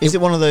 Is it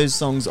one of those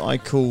songs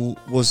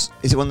that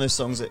is it one of those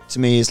songs that to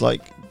me is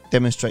like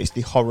demonstrates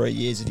the horror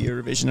years of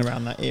Eurovision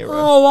around that era?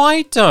 Oh,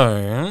 I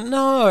don't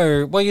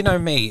know. Well, you know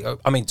me.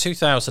 I mean,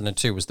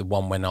 2002 was the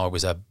one when I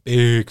was a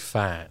big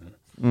fan.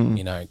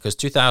 You know, because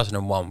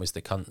 2001 was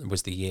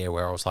the year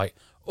where I was like,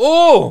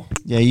 oh,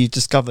 yeah, you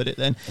discovered it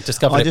then. I just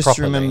just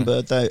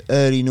remember the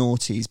early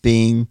noughties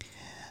being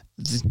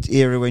the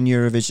era when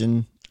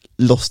Eurovision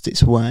lost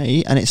its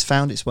way, and it's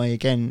found its way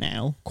again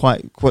now,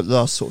 quite the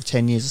last sort of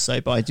 10 years or so.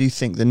 But I do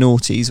think the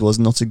noughties was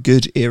not a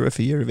good era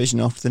for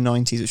Eurovision after the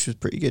 90s, which was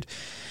pretty good.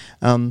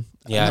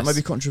 Yes. That might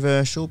be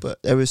controversial,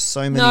 but there was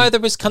so many. No, there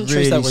was countries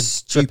really that were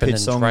stupid dripping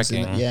and songs.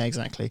 dragging. Yeah,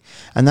 exactly.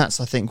 And that's,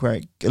 I think, where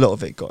a lot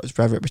of it got its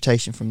bad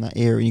reputation from that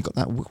era. And you got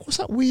that. What's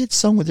that weird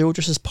song where they're all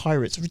dressed as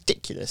pirates?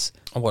 Ridiculous.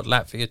 Oh, what,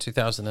 Latvia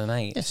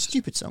 2008? Yeah,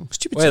 stupid song.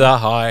 With a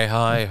hi,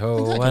 hi, ho,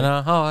 Exactly. and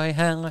a hi,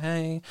 hey,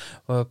 hey,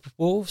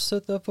 wolves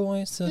at the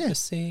voice of the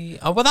sea.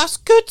 Oh, well, that's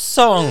a good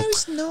song. No,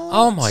 it's not.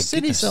 Oh, my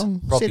Silly goodness.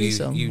 song. Rob, Silly you,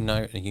 song. you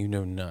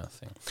know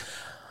nothing.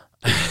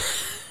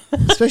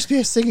 It's supposed to be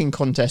a singing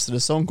contest and a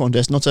song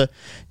contest, not a.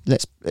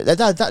 That'd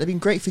have been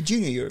great for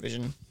Junior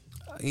Eurovision.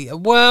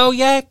 Well,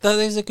 yeah, that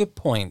is a good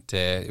point,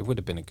 dear. It would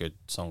have been a good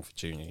song for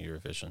Junior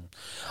Eurovision.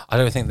 I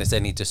don't think there's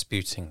any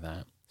disputing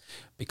that.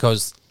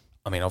 Because,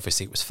 I mean,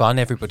 obviously it was fun,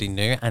 everybody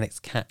knew, and it's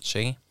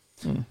catchy.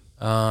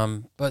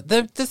 But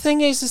the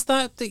thing is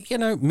that, you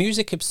know,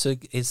 music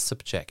is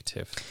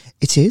subjective.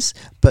 It is,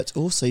 but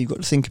also you've got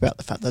to think about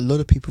the fact that a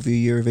lot of people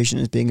view Eurovision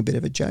as being a bit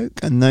of a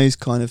joke, and those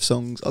kind of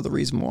songs are the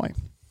reason why.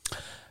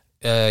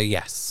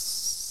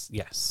 Yes,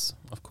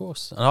 of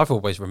course. And I've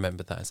always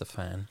remembered that as a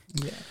fan.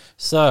 Yeah.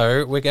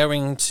 So we're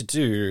going to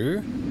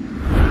do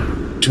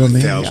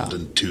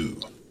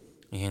 2002.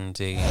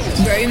 Indeed.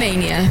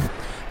 Romania.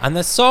 And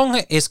the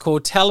song is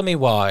called Tell Me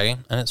Why,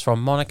 and it's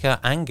from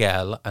Monica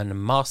Angel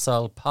and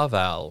Marcel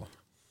Pavel.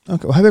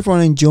 Okay, well, I hope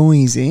everyone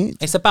enjoys it.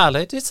 It's a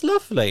ballad. It's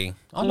lovely.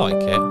 I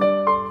like it.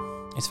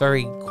 It's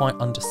very quite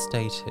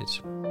understated.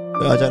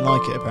 But I don't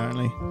like it,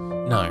 apparently.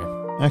 No.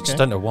 I Okay. just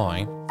don't know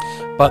why.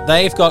 But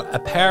they've got a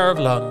pair of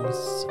lungs,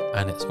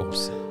 and it's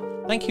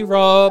awesome. Thank you,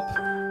 Rob.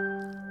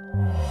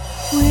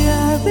 We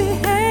are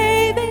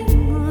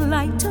behaving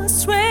like two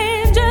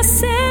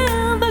strangers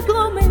in the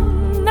gloomy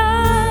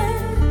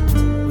night.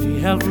 We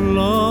have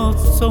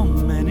lost so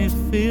many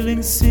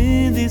feelings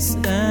in this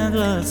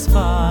endless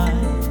fight.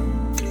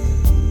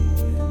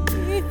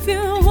 If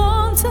you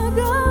want to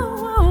go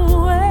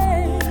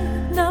away,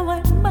 now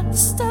I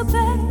must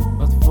obey.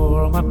 But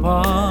for my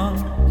part,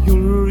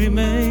 you'll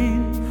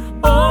remain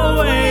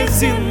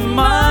always in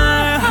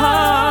my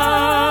heart.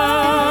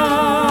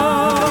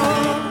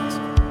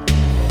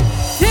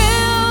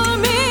 Tell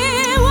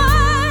me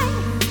why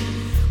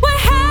we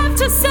have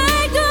to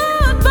say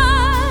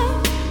goodbye.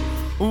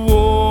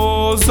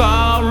 Was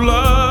our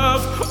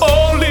love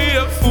only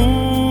a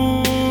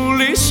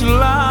foolish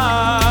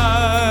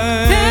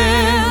lie?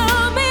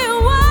 Tell me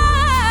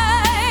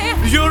why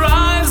Your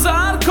eyes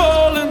are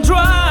cold and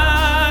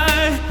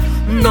dry.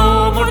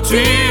 No more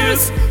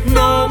tears,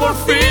 no more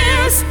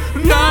fears,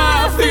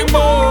 nothing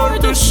more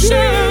to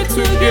share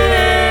together.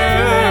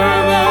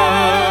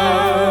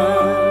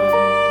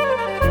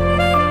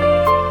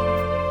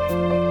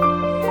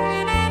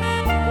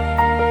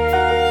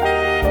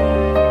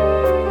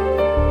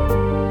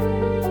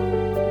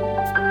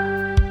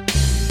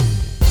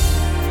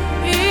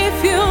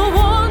 if you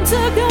want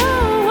to go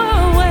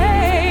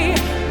away.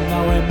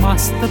 Now I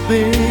must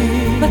be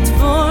But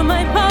for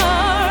my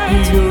part,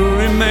 you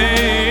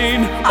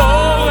remain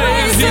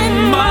always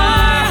in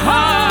my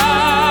heart.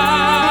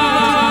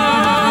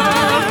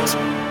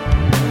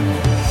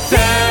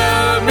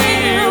 Tell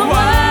me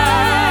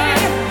why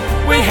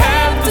we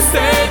have to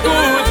say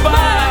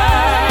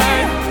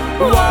goodbye.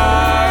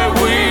 Why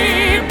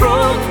we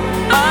broke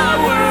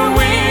our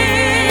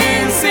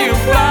wings in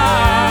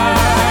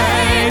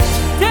flight.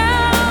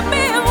 tell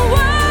me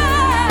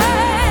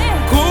why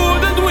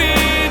Couldn't we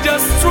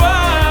just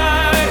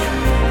try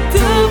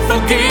to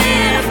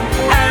forgive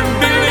and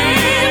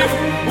believe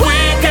we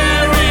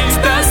can reach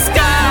the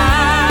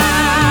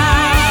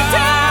sky?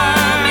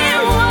 Tell me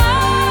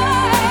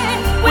why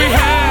We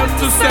have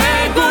to say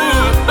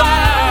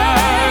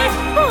goodbye.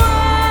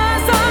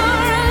 was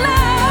our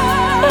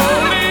love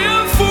Only a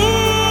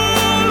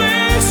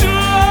foolish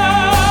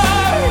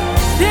lie.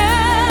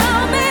 Tell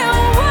me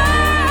why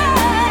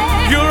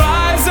Your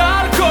eyes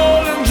are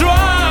cold and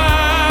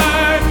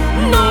dry.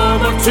 No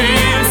more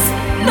tears,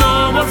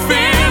 no more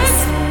fears,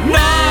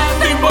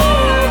 nothing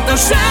more to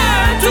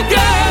share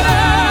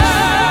together.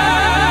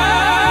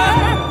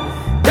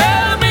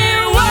 Tell me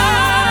why.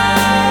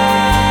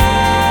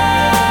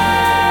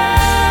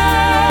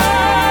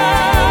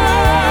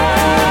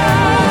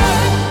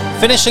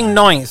 Finishing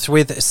ninth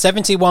with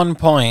 71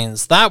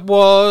 points. That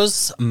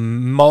was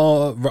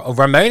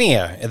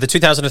Romania in the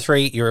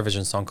 2003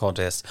 Eurovision Song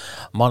Contest.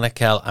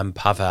 Monakel and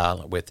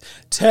Pavel with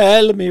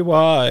Tell Me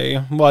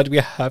Why. Why do we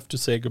have to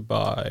say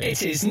goodbye?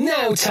 It is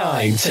now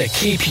time to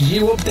keep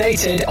you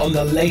updated on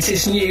the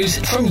latest news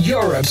from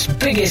Europe's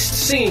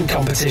biggest singing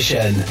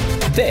competition.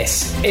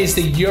 This is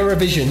the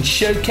Eurovision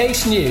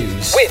Showcase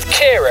News with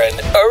Kieran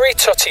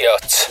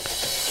Uritotiot.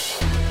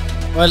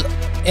 Well,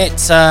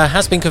 it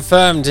has been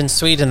confirmed in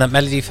Sweden that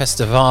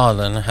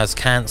Melodifestivalen has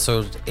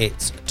cancelled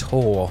its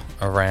tour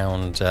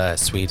around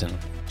Sweden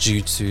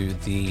due to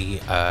the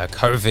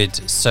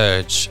COVID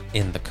surge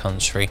in the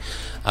country.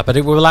 But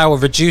it will allow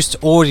reduced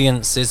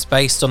audiences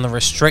based on the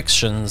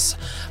restrictions,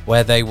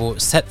 where they will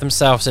set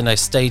themselves in a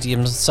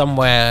stadium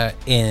somewhere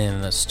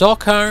in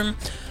Stockholm,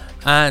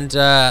 and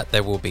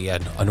there will be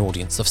an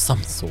audience of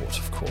some sort,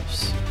 of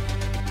course.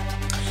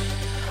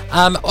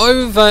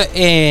 Over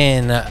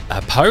in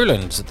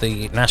Poland,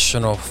 the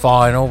national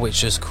final,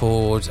 which is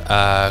called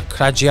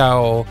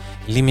Kradział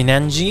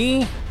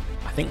Liminenji,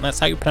 I think that's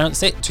how you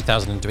pronounce it,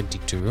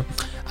 2022.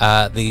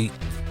 The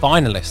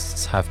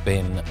finalists have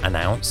been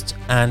announced,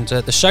 and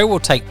the show will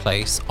take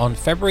place on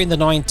February the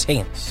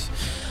 19th.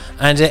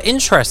 And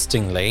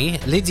interestingly,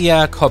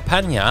 Lidia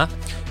Kopania,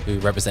 who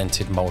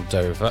represented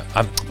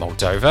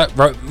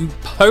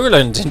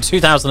Poland in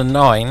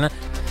 2009,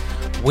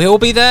 will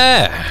be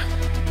there.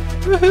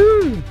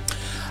 Woohoo!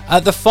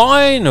 The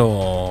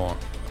final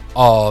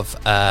of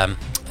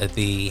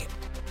the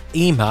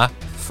EMA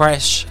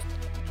Fresh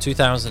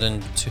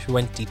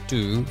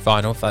 2022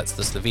 final, that's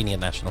the Slovenian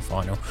national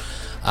final.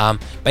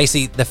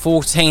 Basically, the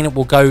 14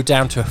 will go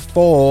down to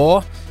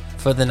 4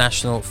 for the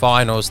national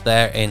finals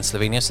there in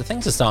Slovenia, so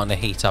things are starting to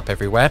heat up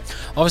everywhere.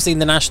 Obviously,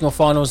 the national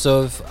finals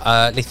of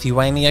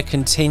Lithuania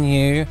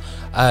continue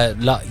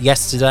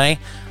yesterday,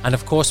 and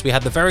of course we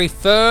had the very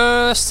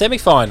first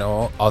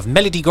semi-final of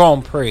Melody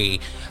Grand Prix,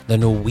 the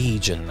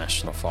Norwegian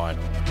national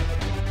final.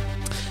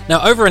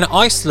 Now, over in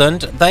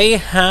Iceland, they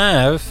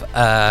have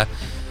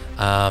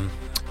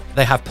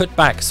put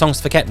back Songs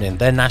for Keppnin,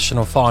 their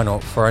national final,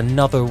 for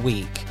another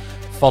week,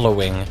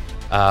 following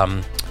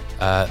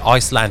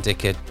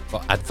Icelandic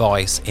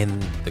advice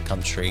in the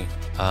country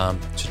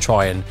to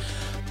try and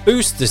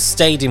boost the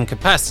stadium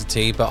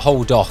capacity, but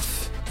hold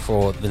off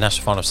for the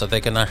national final. So they're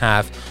going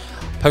to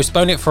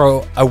postpone it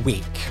for a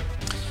week.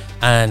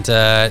 And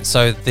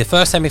so the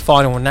first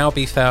semi-final will now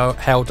be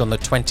held on the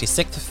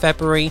 26th of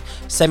February,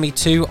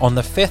 semi-2 on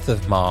the 5th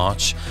of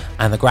March,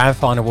 and the grand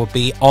final will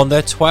be on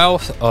the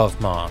 12th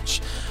of March.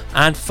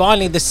 And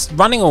finally, the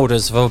running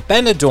orders for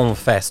Benidorm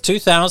Fest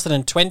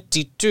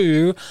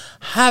 2022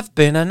 have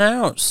been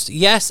announced.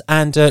 Yes,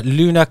 and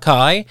Luna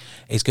Kai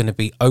is going to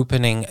be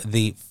opening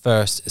the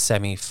first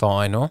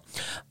semi-final,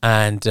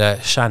 and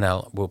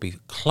Chanel will be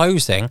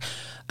closing.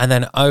 And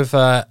then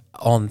over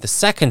on the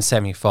second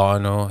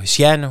semi-final,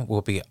 Hsien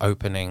will be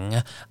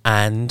opening,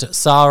 and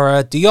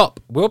Sarah Diop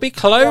will be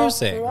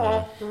closing.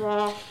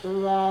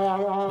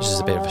 Which is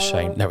a bit of a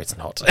shame. No, it's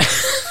not.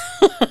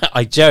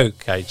 I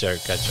joke.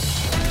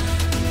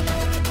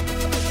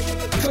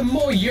 For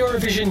more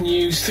Eurovision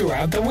news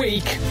throughout the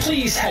week,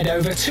 please head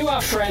over to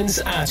our friends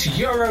at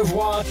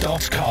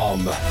eurovoix.com.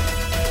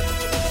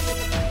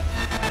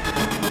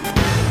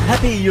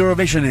 Happy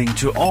Eurovisioning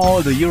to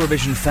all the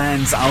Eurovision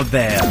fans out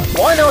there.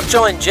 Why not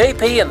join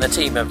JP and the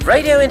team of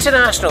Radio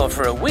International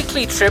for a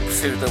weekly trip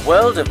through the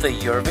world of the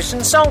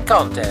Eurovision Song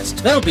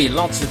Contest? There'll be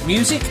lots of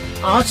music,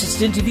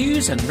 artist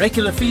interviews and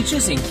regular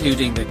features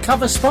including the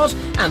cover spot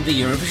and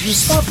the Eurovision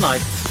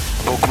Spotlight.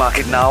 Bookmark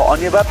it now on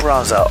your web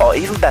browser, or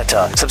even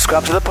better,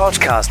 subscribe to the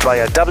podcast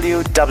via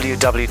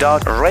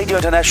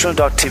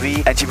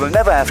www.radiointernational.tv, and you will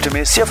never have to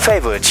miss your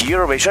favorite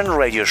Eurovision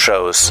radio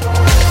shows.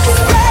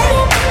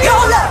 Spread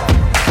your love,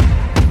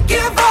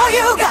 give all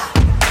you got.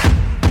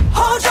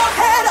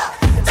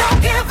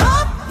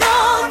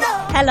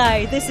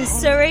 Hi, this is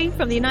Surrey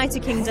from the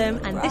United Kingdom,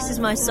 and this is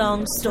my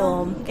song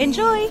Storm.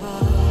 Enjoy!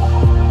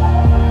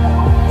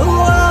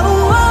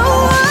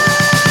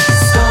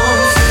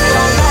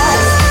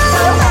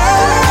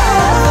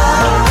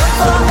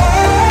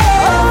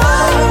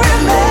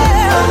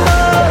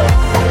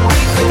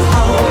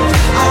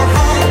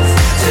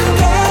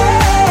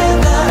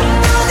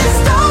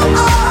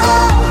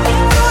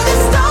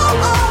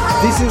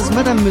 This is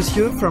Madame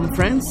Monsieur from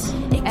France.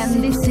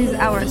 And this is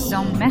our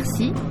song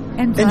Merci.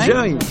 Enjoy.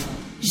 Enjoy.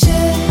 Je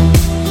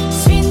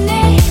suis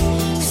née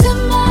ce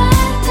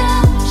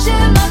matin, je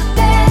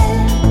m'appelle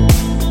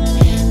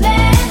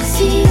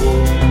Merci.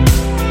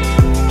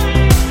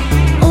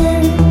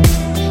 On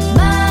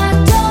m'a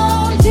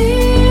tendu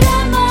la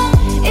main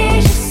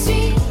et je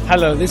suis.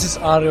 Hello, this is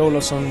Ari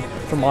Olason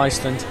from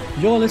Iceland.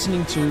 You're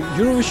listening to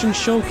Eurovision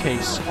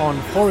Showcase on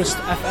Forest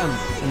FM,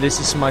 and this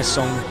is my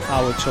song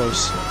Our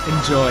Choice.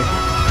 Enjoy.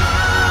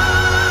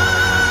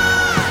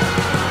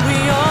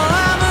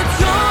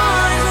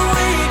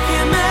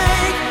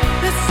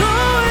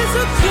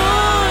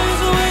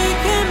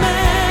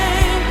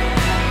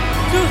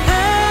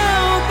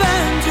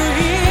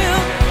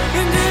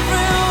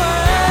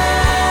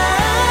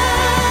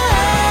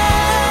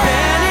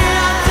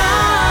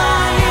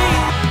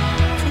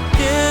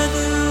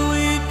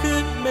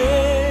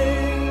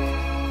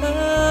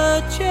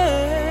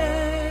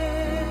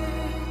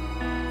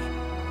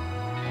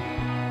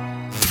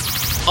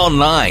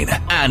 Online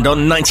and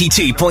on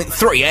 92.3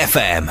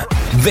 FM.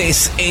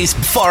 This is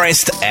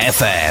Forest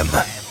FM.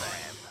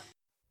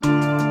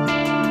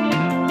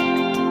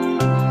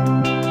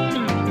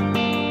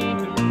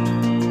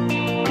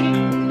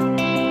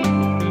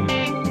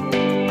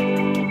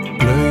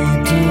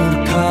 Blautur,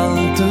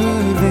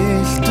 kaldur,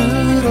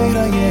 viltur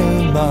eyra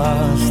ég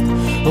allt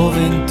og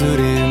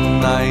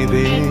vindurinn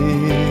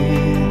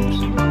æðir.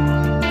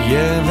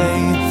 Ég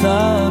veit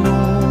það nú,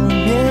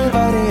 mér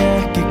væri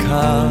ekki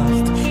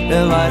kalt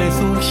ef væri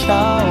þú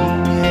hjá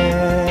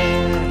mér.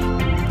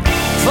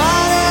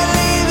 Hvað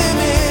lífið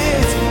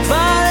mitt?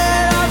 Hvað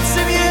allt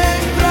sem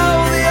ég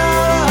þráði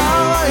að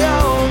hafa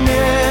hjá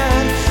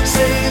mér?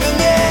 Segðu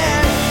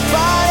mér,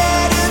 hvað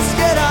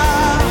uppskera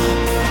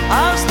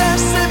alls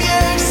þess sem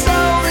ég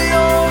sáði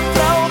og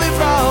þráði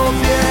frá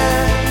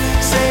þér?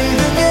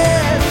 Segðu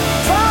mér,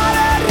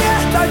 hvað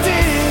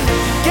réttlætið?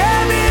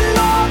 Gef mér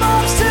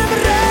loforð sem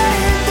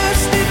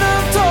reyndust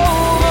innan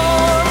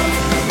tómorð.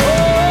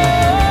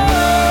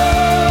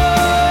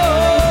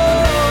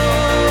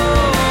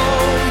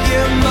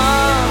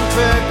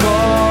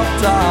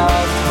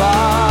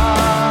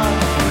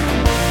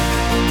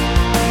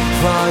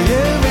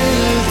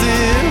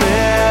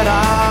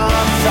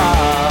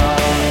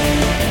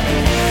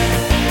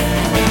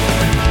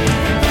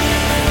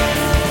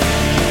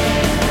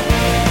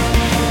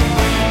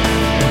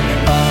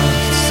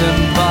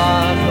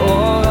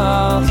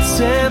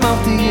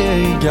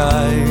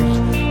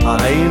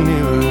 Að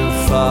eilífu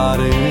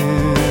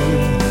farið.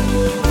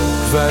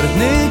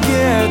 Hvernig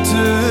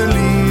getur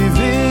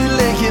lífið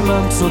leikið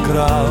mann svo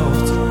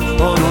grátt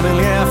og nú vil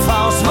ég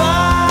fá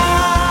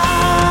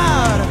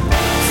svar.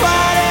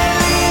 Hvað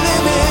lífið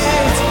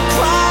mitt?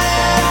 Hvað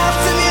allt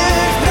sem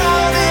ég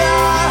þráði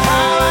að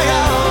hafa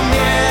hjá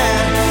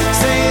mér?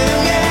 Segðu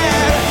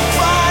mér,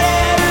 hvað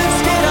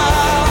uppskera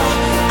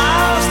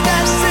alls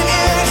þess sem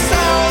ég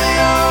sáði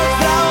og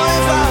þráði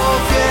frá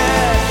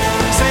þér?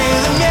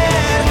 Segðu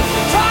mér,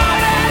 hvað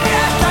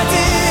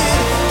réttlætið?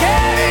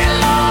 Gef mér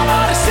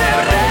loforð sem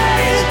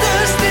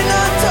reyndust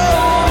innan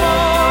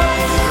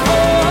tómorð.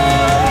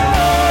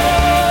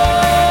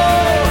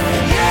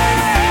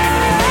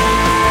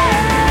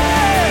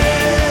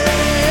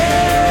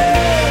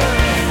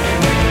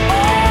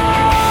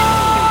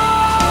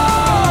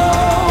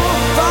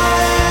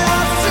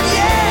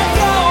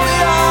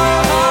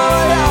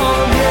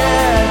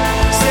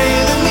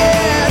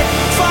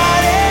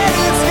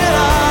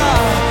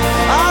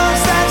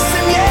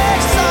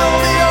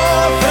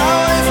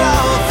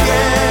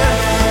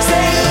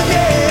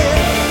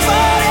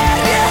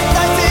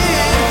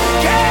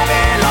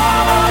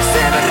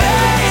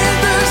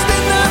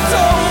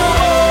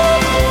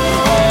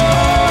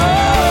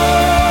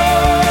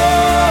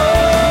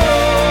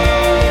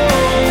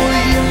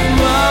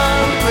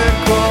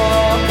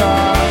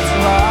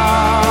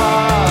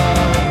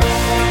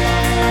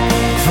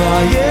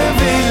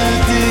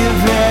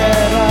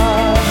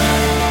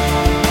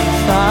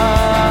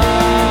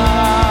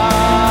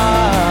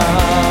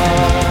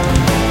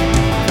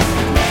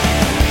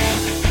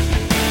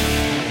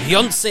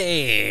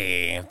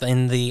 Beyoncé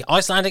in the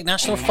Icelandic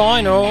national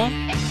final.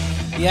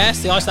 Yes,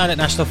 the Icelandic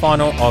national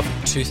final of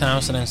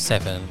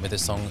 2007 with the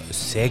song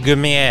Segðu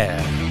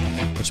mér,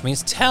 which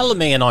means tell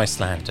me in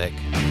Icelandic.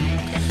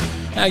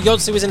 Now,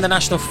 Beyoncé was in the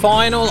national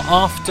final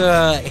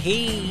after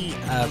he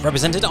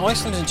represented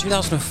Iceland in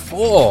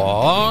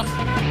 2004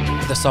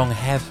 with the song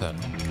Heaven,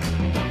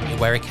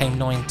 where he came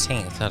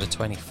 19th out of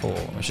 24,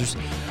 which was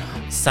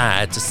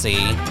sad to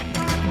see.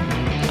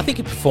 I think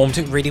he performed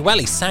it really well.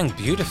 He sang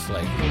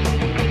beautifully.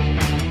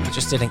 It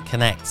just didn't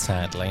connect,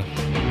 sadly.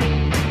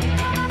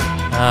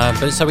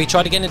 But so he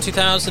tried again in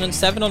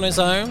 2007 on his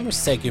own,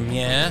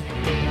 Segumier.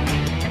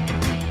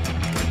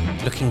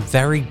 Looking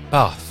very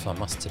buff, I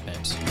must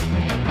admit.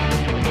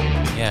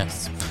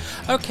 Yes.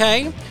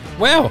 Okay,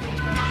 well,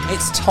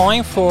 it's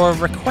time for a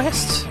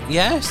request.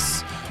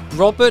 Yes.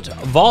 Robert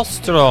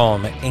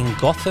Wallström in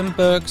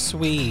Gothenburg,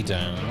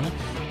 Sweden.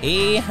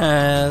 He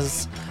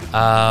has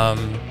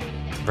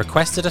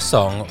requested a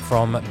song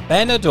from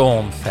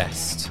Benidorm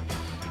Fest.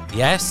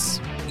 Yes,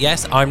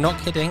 I'm not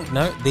kidding.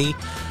 No, the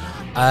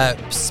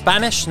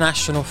Spanish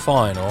national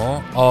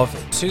final of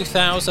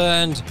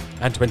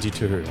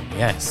 2022.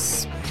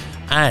 Yes.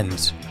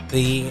 And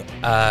the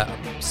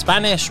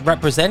Spanish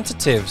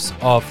representatives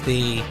of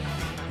the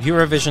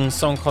Eurovision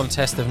Song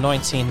Contest of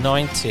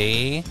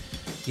 1990,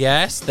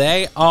 yes,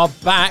 they are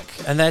back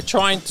and they're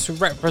trying to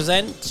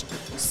represent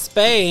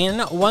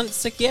Spain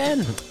once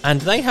again. And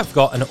they have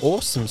got an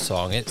awesome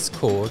song. It's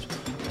called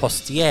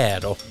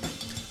Postureo.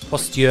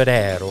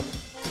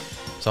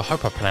 So I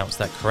hope I pronounced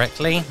that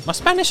correctly. My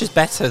Spanish is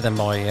better than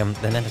my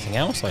than anything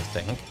else, I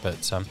think.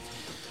 But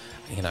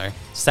you know,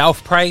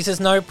 self-praise is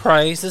no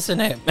praise,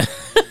 isn't it?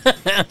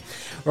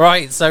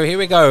 Right, so here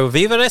we go.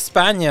 Viva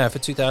España for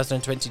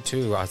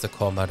 2022.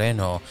 Azúcar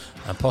Moreno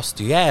and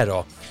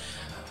Postureo.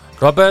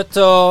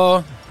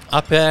 Roberto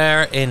up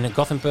there in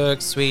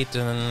Gothenburg,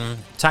 Sweden.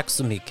 Tack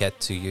så mycket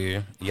to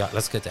you. Yeah,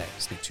 let's get there.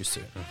 Speak too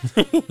soon.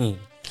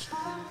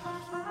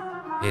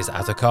 Here's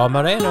Azúcar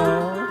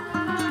Moreno.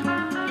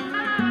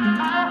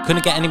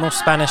 Couldn't get any more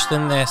Spanish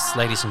than this,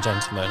 ladies and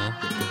gentlemen,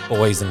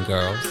 boys and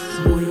girls.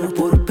 Muero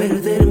por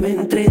perderme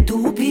entre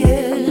tu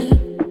piel,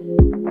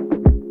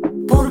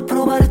 por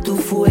probar tu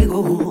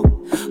fuego,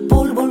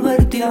 por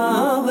volverte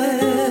a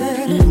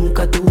ver.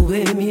 Nunca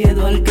tuve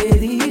miedo al que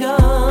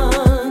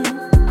dirán,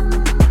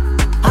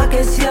 a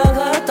que se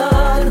haga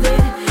tarde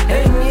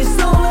en mi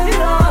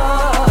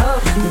soledad.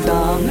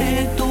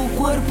 Dame tu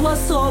cuerpo a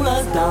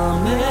solas,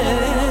 dame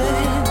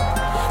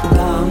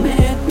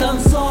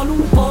tan solo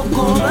un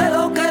poco de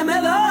lo que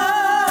me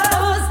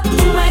das.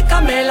 Tú me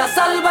camelas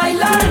al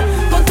bailar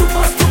con tu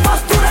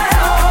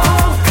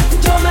postureo.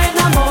 Yo me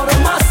enamoro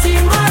más y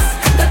más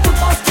de tu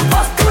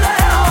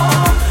postureo.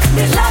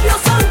 Mis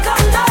labios son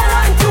candela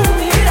en tu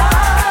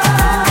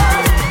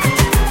mirar.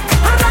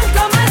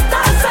 Arráncame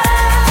esta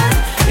sed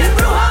y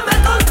embrújame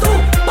con tu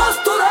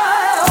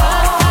postureo.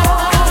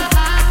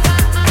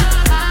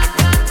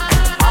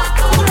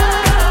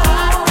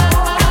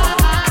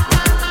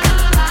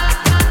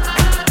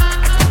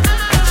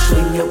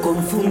 Sueño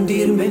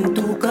confundirme en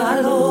tu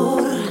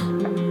calor.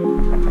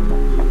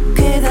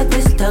 Quédate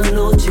esta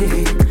noche,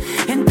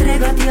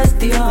 entrégate a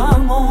este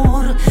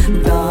amor.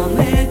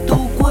 Dame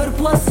tu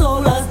cuerpo a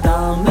solas,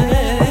 dame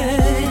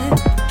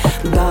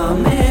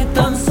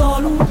tan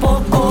solo un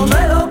poco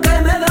de lo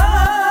que me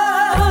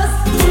das.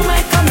 Tú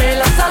me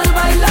camelas al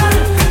bailar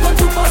con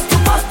tu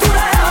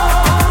postureo.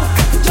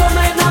 Yo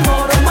me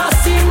enamoro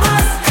más y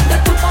más de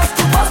tu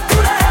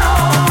postureo.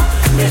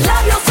 Mis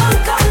labios son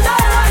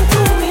candela en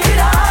tu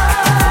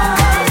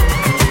mirar.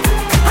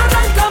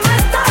 Arráncame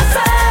esta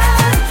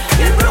sed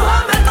y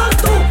embrújame con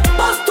tu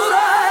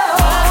postureo.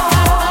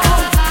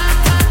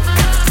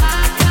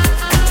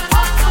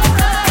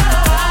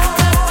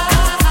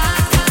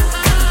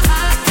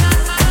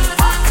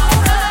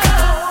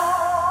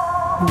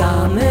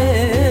 Dame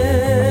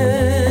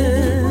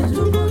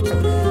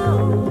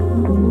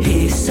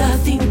esa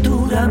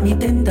cintura, mi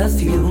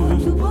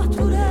tentación.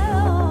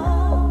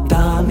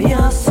 Dame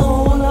a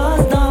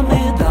solas,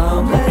 dame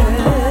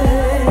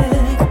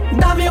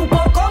un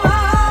poco más.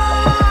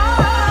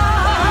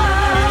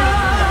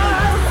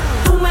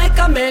 Tú me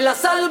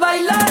camelas al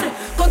bailar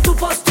con tu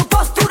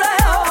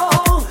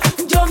postureo.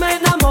 Yo me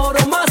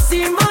enamoro más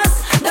y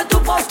más de tu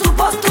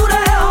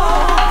postureo.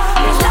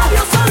 Mis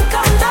labios son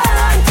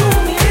candela en tu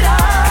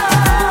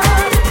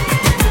mirar.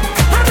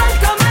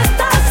 Arráncame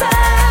esta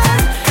sed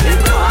y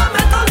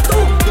embrújame con tu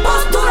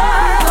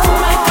postureo. Tú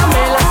me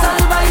camelas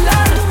al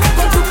bailar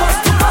con tu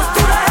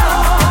postureo.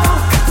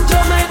 Yo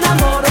me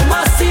enamoro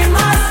más y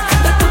más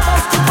de tu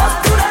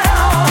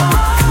postureo.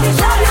 Mis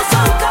labios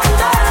son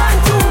candela en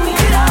tu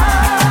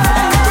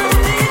mirar.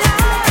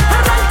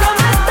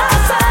 Arráncame esta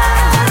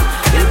sed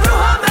y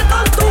embrújame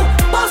con tu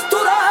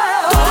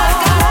postureo.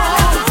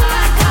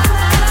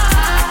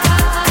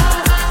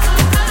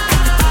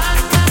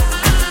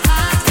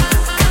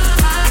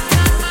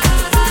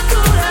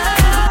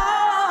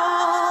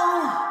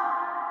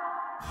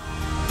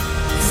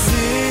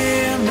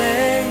 Se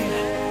mig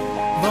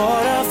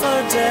bara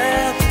för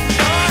det.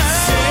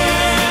 Se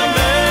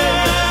mig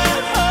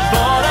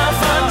bara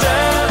för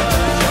det.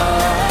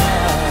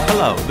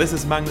 Hello, this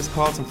is Magnus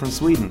Carlsen from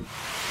Sweden.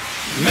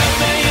 Möt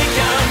mig i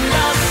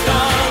Gamla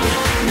stan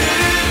nu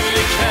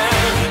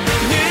ikväll.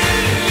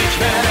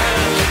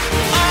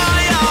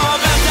 Jag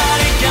väntar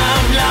i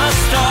Gamla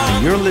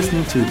stan. You're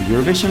listening to the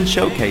Eurovision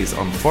Showcase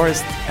on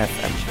Forest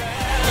FM.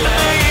 I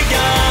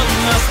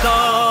Gamla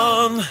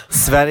stan.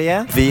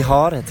 Sverige, vi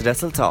har ett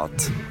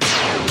resultat.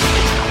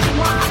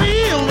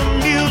 Feel the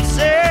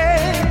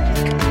music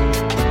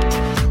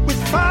with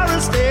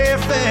Forest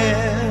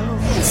FM.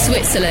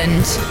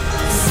 Switzerland.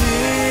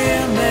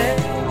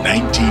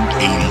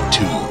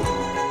 1982.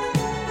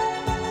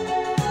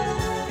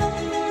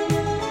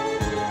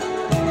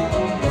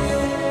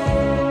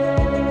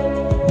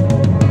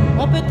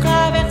 On peut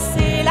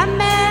traverser la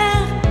mer,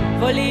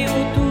 voler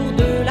autour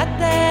de la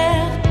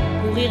terre,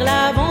 courir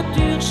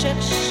l'aventure,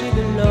 chercher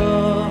de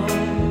l'or.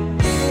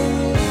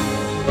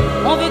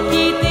 On veut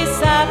quitter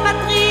sa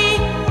patrie,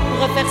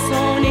 refaire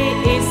son nez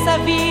et sa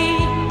vie.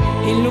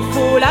 Il nous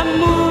faut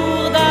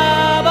l'amour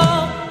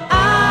d'abord.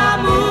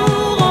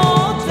 Amour,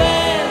 on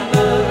t'aime,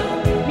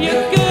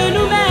 mieux que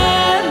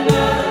nous-mêmes,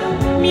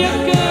 mieux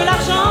que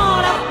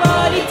l'argent, la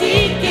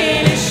politique et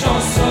les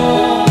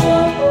chansons.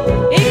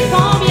 Et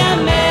quand bien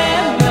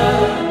même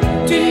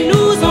tu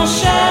nous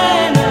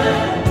enchaînes,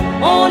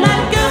 on a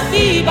le cœur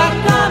qui bat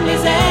comme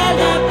les ailes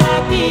d'un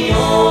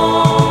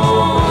papillon.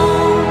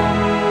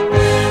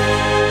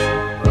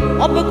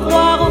 On peut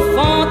croire au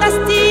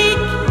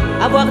fantastique,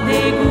 avoir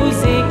des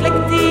goûts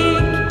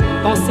éclectiques,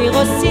 penser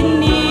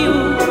Rossini ou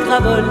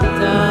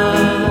Travolta.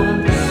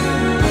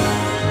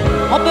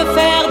 On peut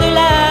faire de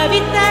la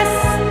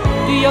vitesse,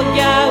 du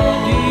yoga ou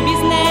du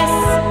business.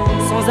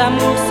 Sans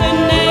amour ce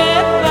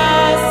n'est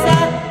pas ça.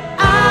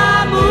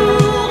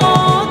 Amour,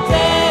 on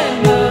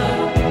t'aime,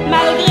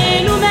 malgré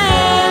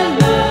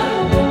nous-mêmes.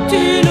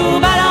 Tu nous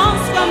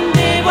balances comme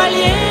des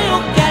voiliers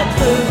aux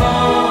quatre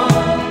vents.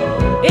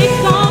 Et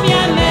quand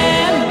bien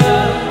même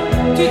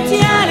tu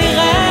tiens les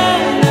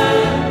rênes,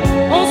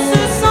 on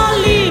se sent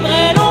libre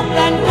et l'on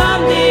plane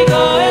comme des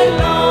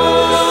goélands.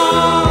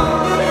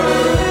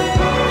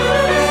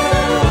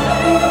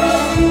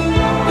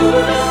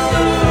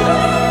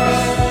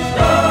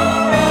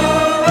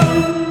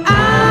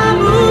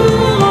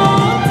 Amour,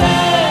 on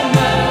t'aime,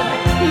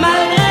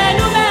 malgré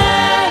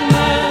nous-mêmes.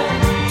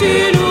 Tu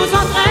nous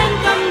entraînes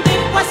comme des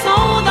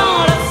poissons dans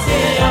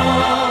l'océan.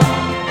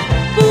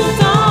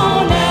 Pourtant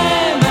on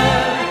aime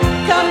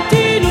comme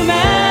tu nous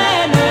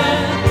mènes.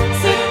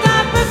 C'est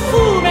un peu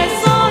fou mais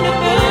on ne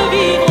peut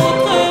vivre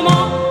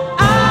autrement.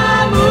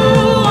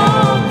 Amour,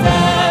 on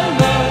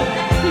t'aime,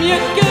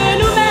 mieux que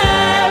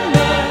nous-mêmes,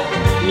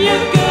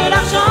 mieux que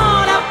l'argent,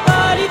 la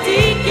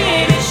politique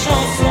et les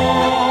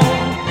chansons.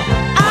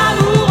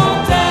 Amour, on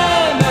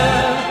t'aime,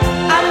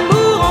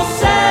 amour, on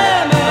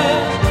s'aime.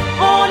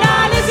 On a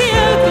les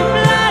yeux tout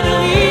pleins de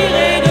rire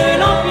et de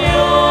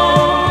lampions.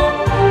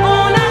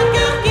 On a le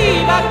cœur qui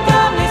bat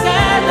comme les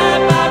ailes d'un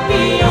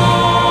papillon.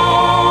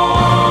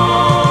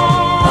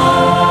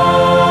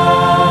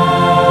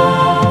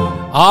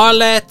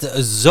 Arlette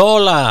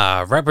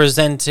Zola,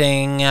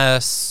 representing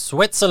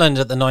Switzerland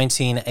at the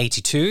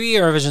 1982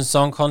 Eurovision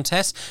Song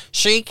Contest.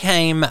 She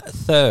came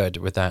third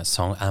with that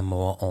song,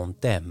 Amour on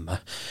T'aime.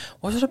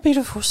 What a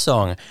beautiful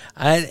song.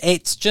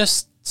 It's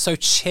just so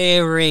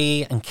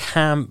cheery and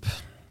camp.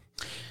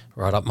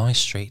 Right up my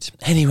street.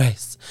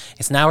 Anyways,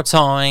 it's now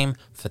time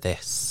for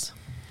this.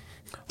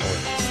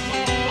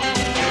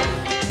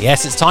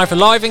 Yes, it's time for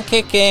Live and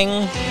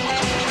Kicking.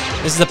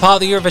 This is the part of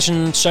the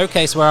Eurovision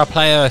showcase where I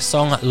play a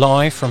song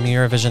live from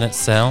Eurovision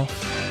itself.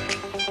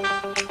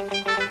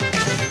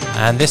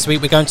 And this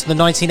week we're going to the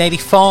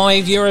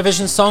 1985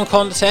 Eurovision Song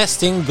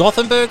Contest in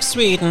Gothenburg,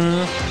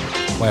 Sweden,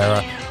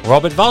 where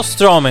Robert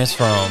Wallström is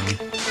from.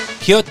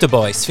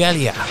 Göteborg,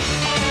 Sverige.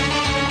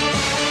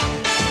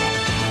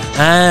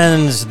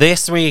 And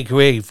this week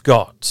we've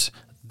got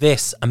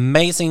this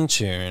amazing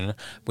tune,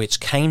 which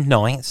came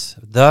ninth,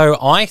 though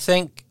I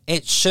think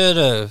it should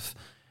have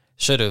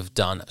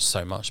done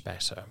so much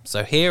better.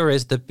 So here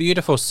is the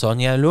beautiful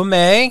Sonia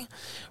Lumet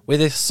with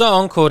a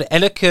song called Et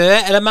le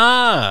cœur et la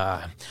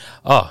main.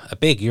 Oh, a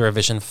big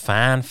Eurovision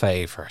fan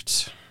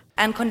favourite.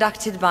 And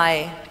conducted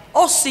by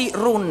Ossi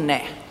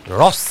Runne.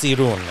 Rossi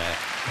Runne.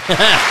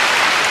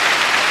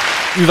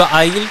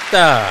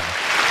 Übereilta.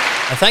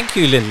 And thank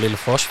you, Lynn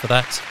Lillefors, for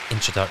that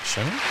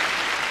introduction.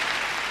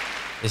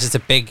 This is a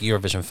big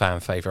Eurovision fan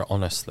favourite,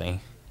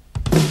 honestly.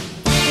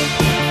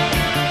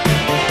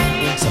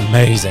 It's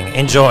amazing.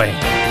 Enjoy.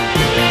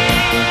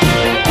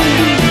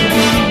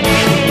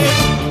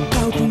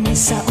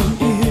 Kaupungissa on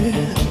yö,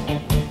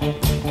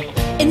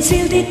 en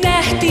silti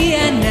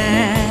tähtiä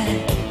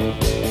näe.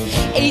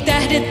 Ei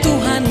tähdet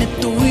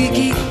tuhannet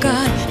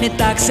tuikikaan, ne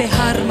taakse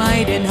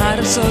harmaiden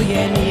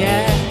harsojen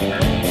jää.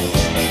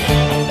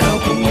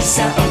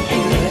 Kaupungissa on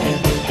yö,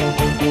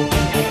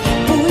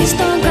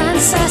 puiston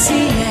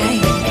kanssasi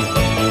jäi.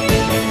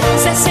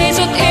 Sä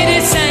seisot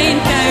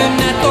edessäin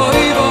täynnä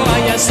toivoa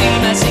ja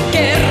silmäsi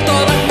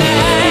kertovat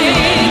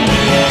näin.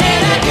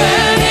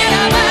 Eläköön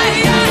elämä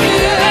ja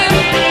yö,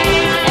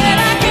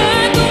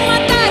 eläköön tumma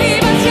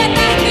taivas ja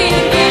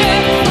tähtien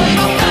yö.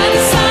 Toivo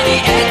kanssani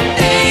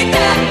ettei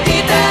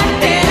tähti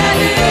tähteä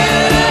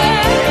lyö.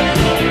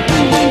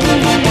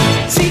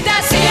 Sitä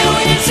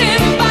sielujen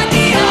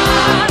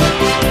sympatiaa,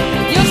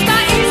 josta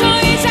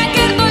isoja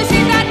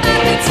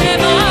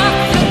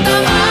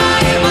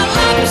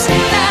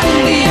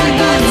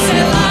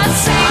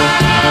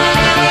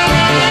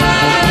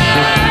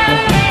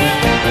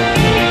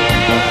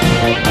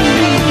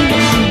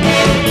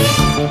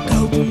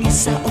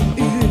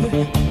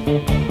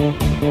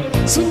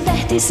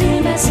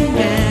silmäsi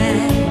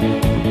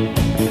näen.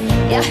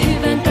 Ja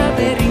hyvän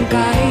kaverin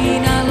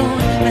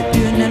kainaloon mä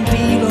työnnän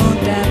piiloon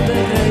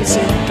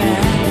täpöröisen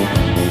pään.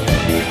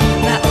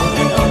 Mä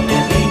olen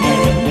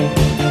onnellinen,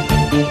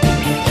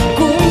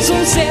 kun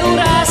sun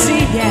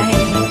seurasi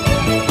jäin.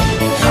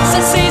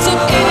 Sä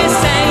seisot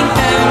edessäin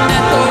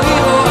täynnä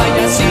toivoa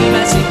ja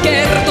silmäsi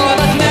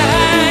kertovat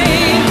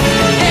näin.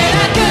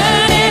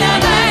 Eläköön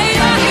elämä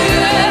ja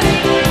yö,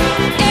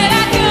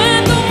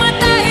 eläköön tumma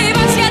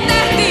taivas ja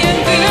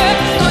tähtien vyö.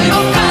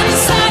 Toivon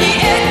kanssani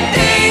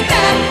ettei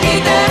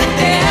tähti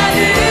tähteä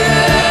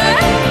lyö.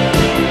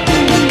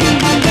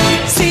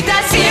 Sitä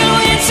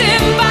sielujen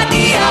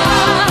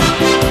sympatiaa,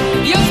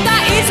 josta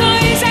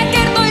isoisä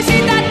kertoi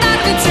sitä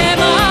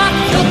tarvitsemaa,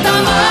 jotta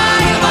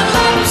maailman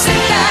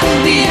lapset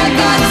tähtiä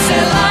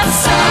katsella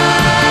saa.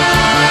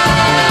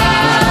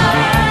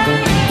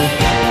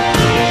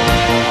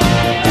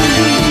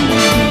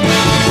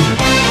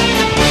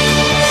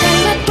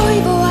 Tällä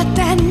toivoa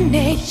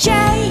tänne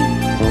jäi,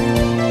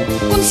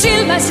 kun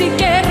silmäsi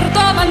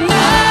kertovan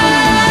näin.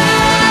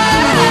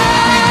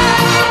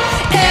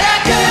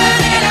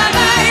 Eläköön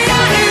elämä ja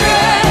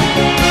yö,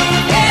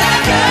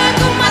 eläköön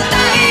tumma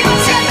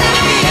taivas ja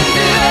tähtien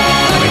työ.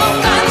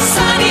 Toivon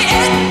kanssani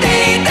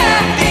ettei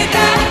tähti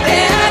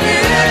tähteä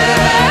lyö.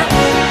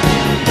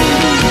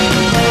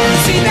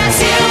 Sitä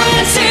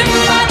sielujen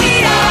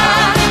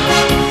sympatiaa,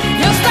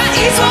 josta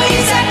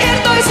isoisä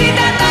kertoi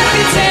sitä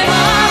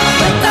tarvitsemaa,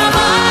 jotta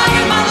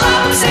maailman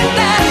lapset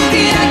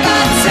tähtiä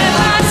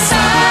katsella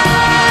saa.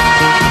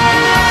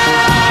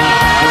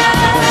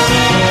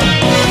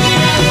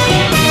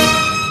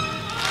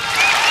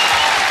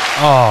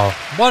 Oh,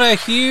 what a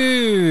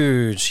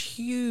huge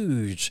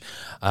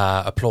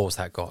applause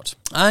that got.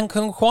 And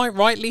quite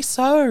rightly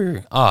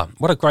so.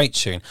 What a great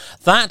tune.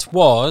 That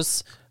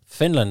was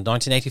Finland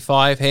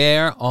 1985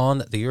 here on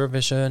the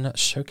Eurovision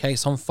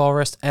Showcase on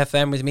Forest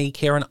FM with me,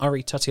 Kieran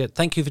Ari-Tuttiat.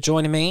 Thank you for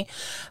joining me.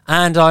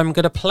 And I'm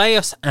going to play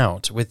us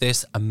out with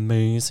this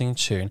amazing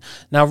tune.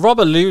 Now,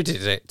 Rob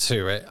alluded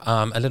to it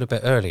a little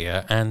bit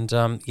earlier. And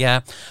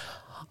yeah,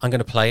 I'm going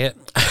to play it.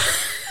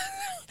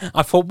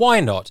 I thought,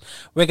 why not?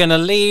 We're going to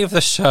leave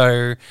the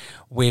show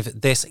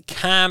with this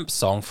camp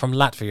song from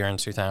Latvia in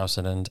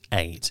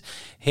 2008.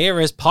 Here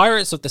is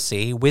Pirates of the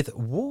Sea with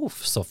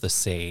Wolves of the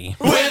Sea.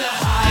 With a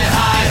high,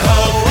 high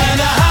ho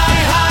and a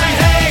high, high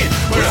hey,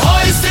 we're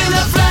hoisting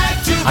the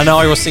flag to And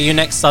I will see you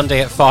next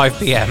Sunday at 5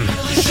 p.m.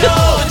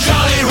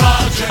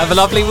 Have a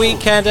lovely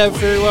weekend,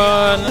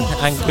 everyone,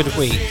 and good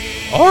week.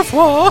 Au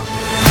revoir.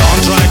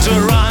 Don't try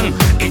to run,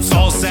 it's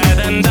all said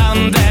and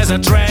done. There's a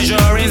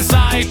treasure in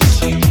sight.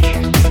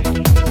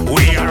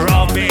 We are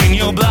robbing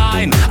you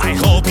blind. I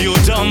hope you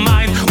don't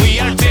mind. We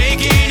are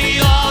taking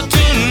it all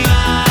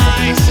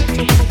tonight.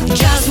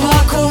 Just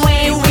walk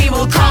away, we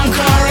will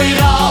conquer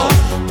it all.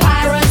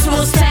 Pirates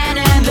will stand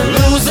and the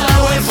loser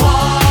will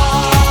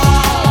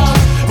fall.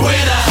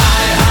 With a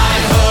high,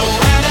 high ho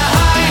and a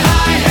high,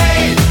 high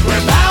hey,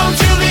 we're bound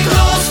to be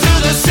close to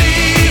the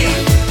sea.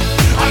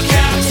 Our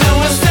captain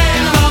will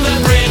stand on the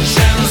bridge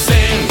and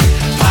sing.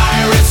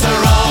 Pirates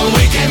are all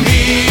we can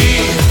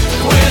be.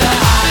 With a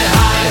high,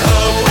 high ho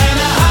and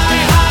a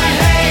high, high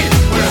hey,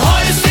 we're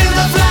hoisting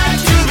the flag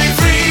to be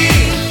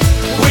free.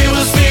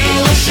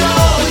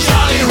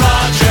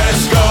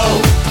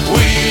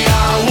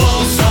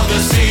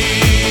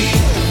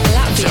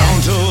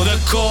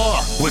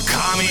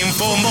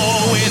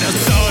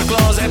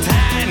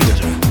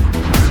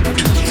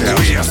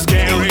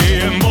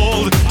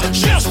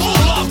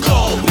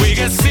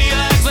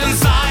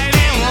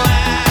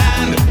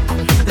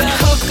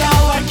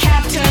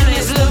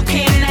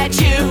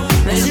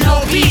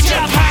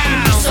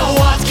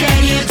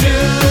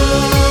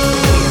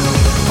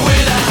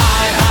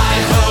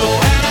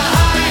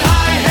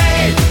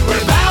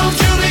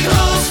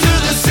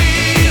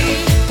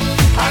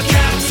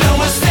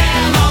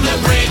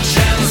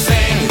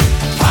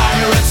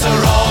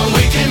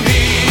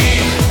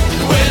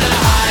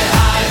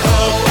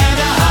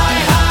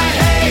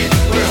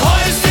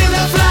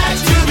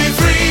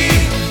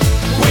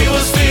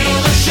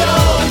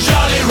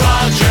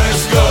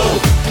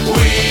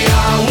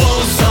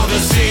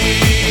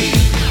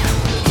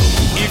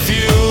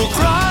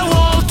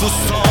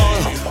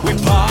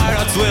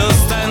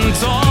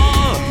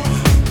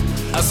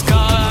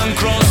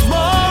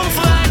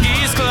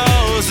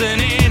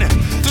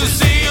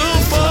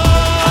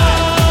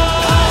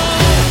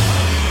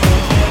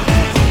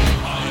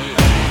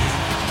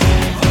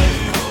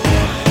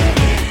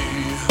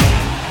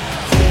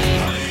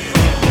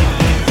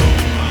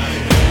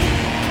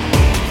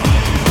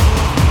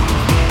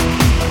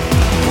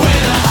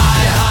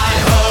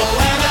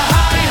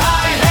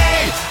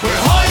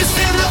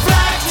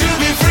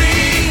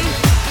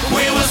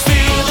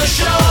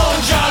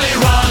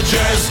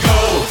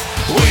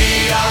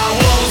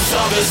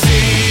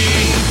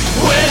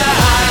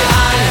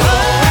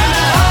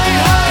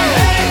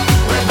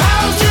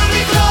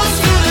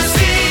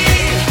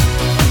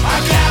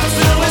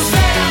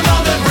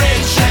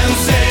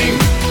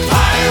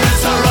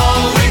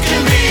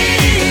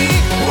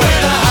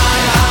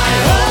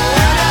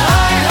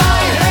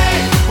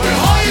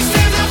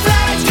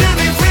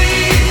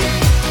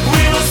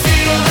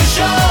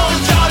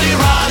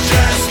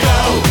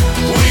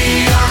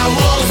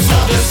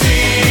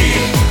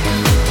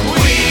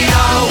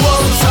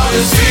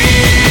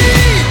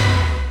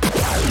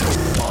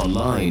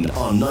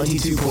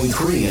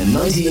 92.3 and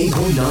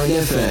 98.9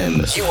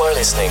 FM. You are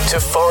listening to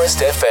Forest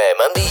FM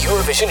and the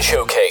Eurovision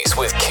Showcase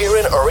with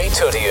Kieran Uri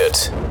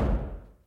Tudiot.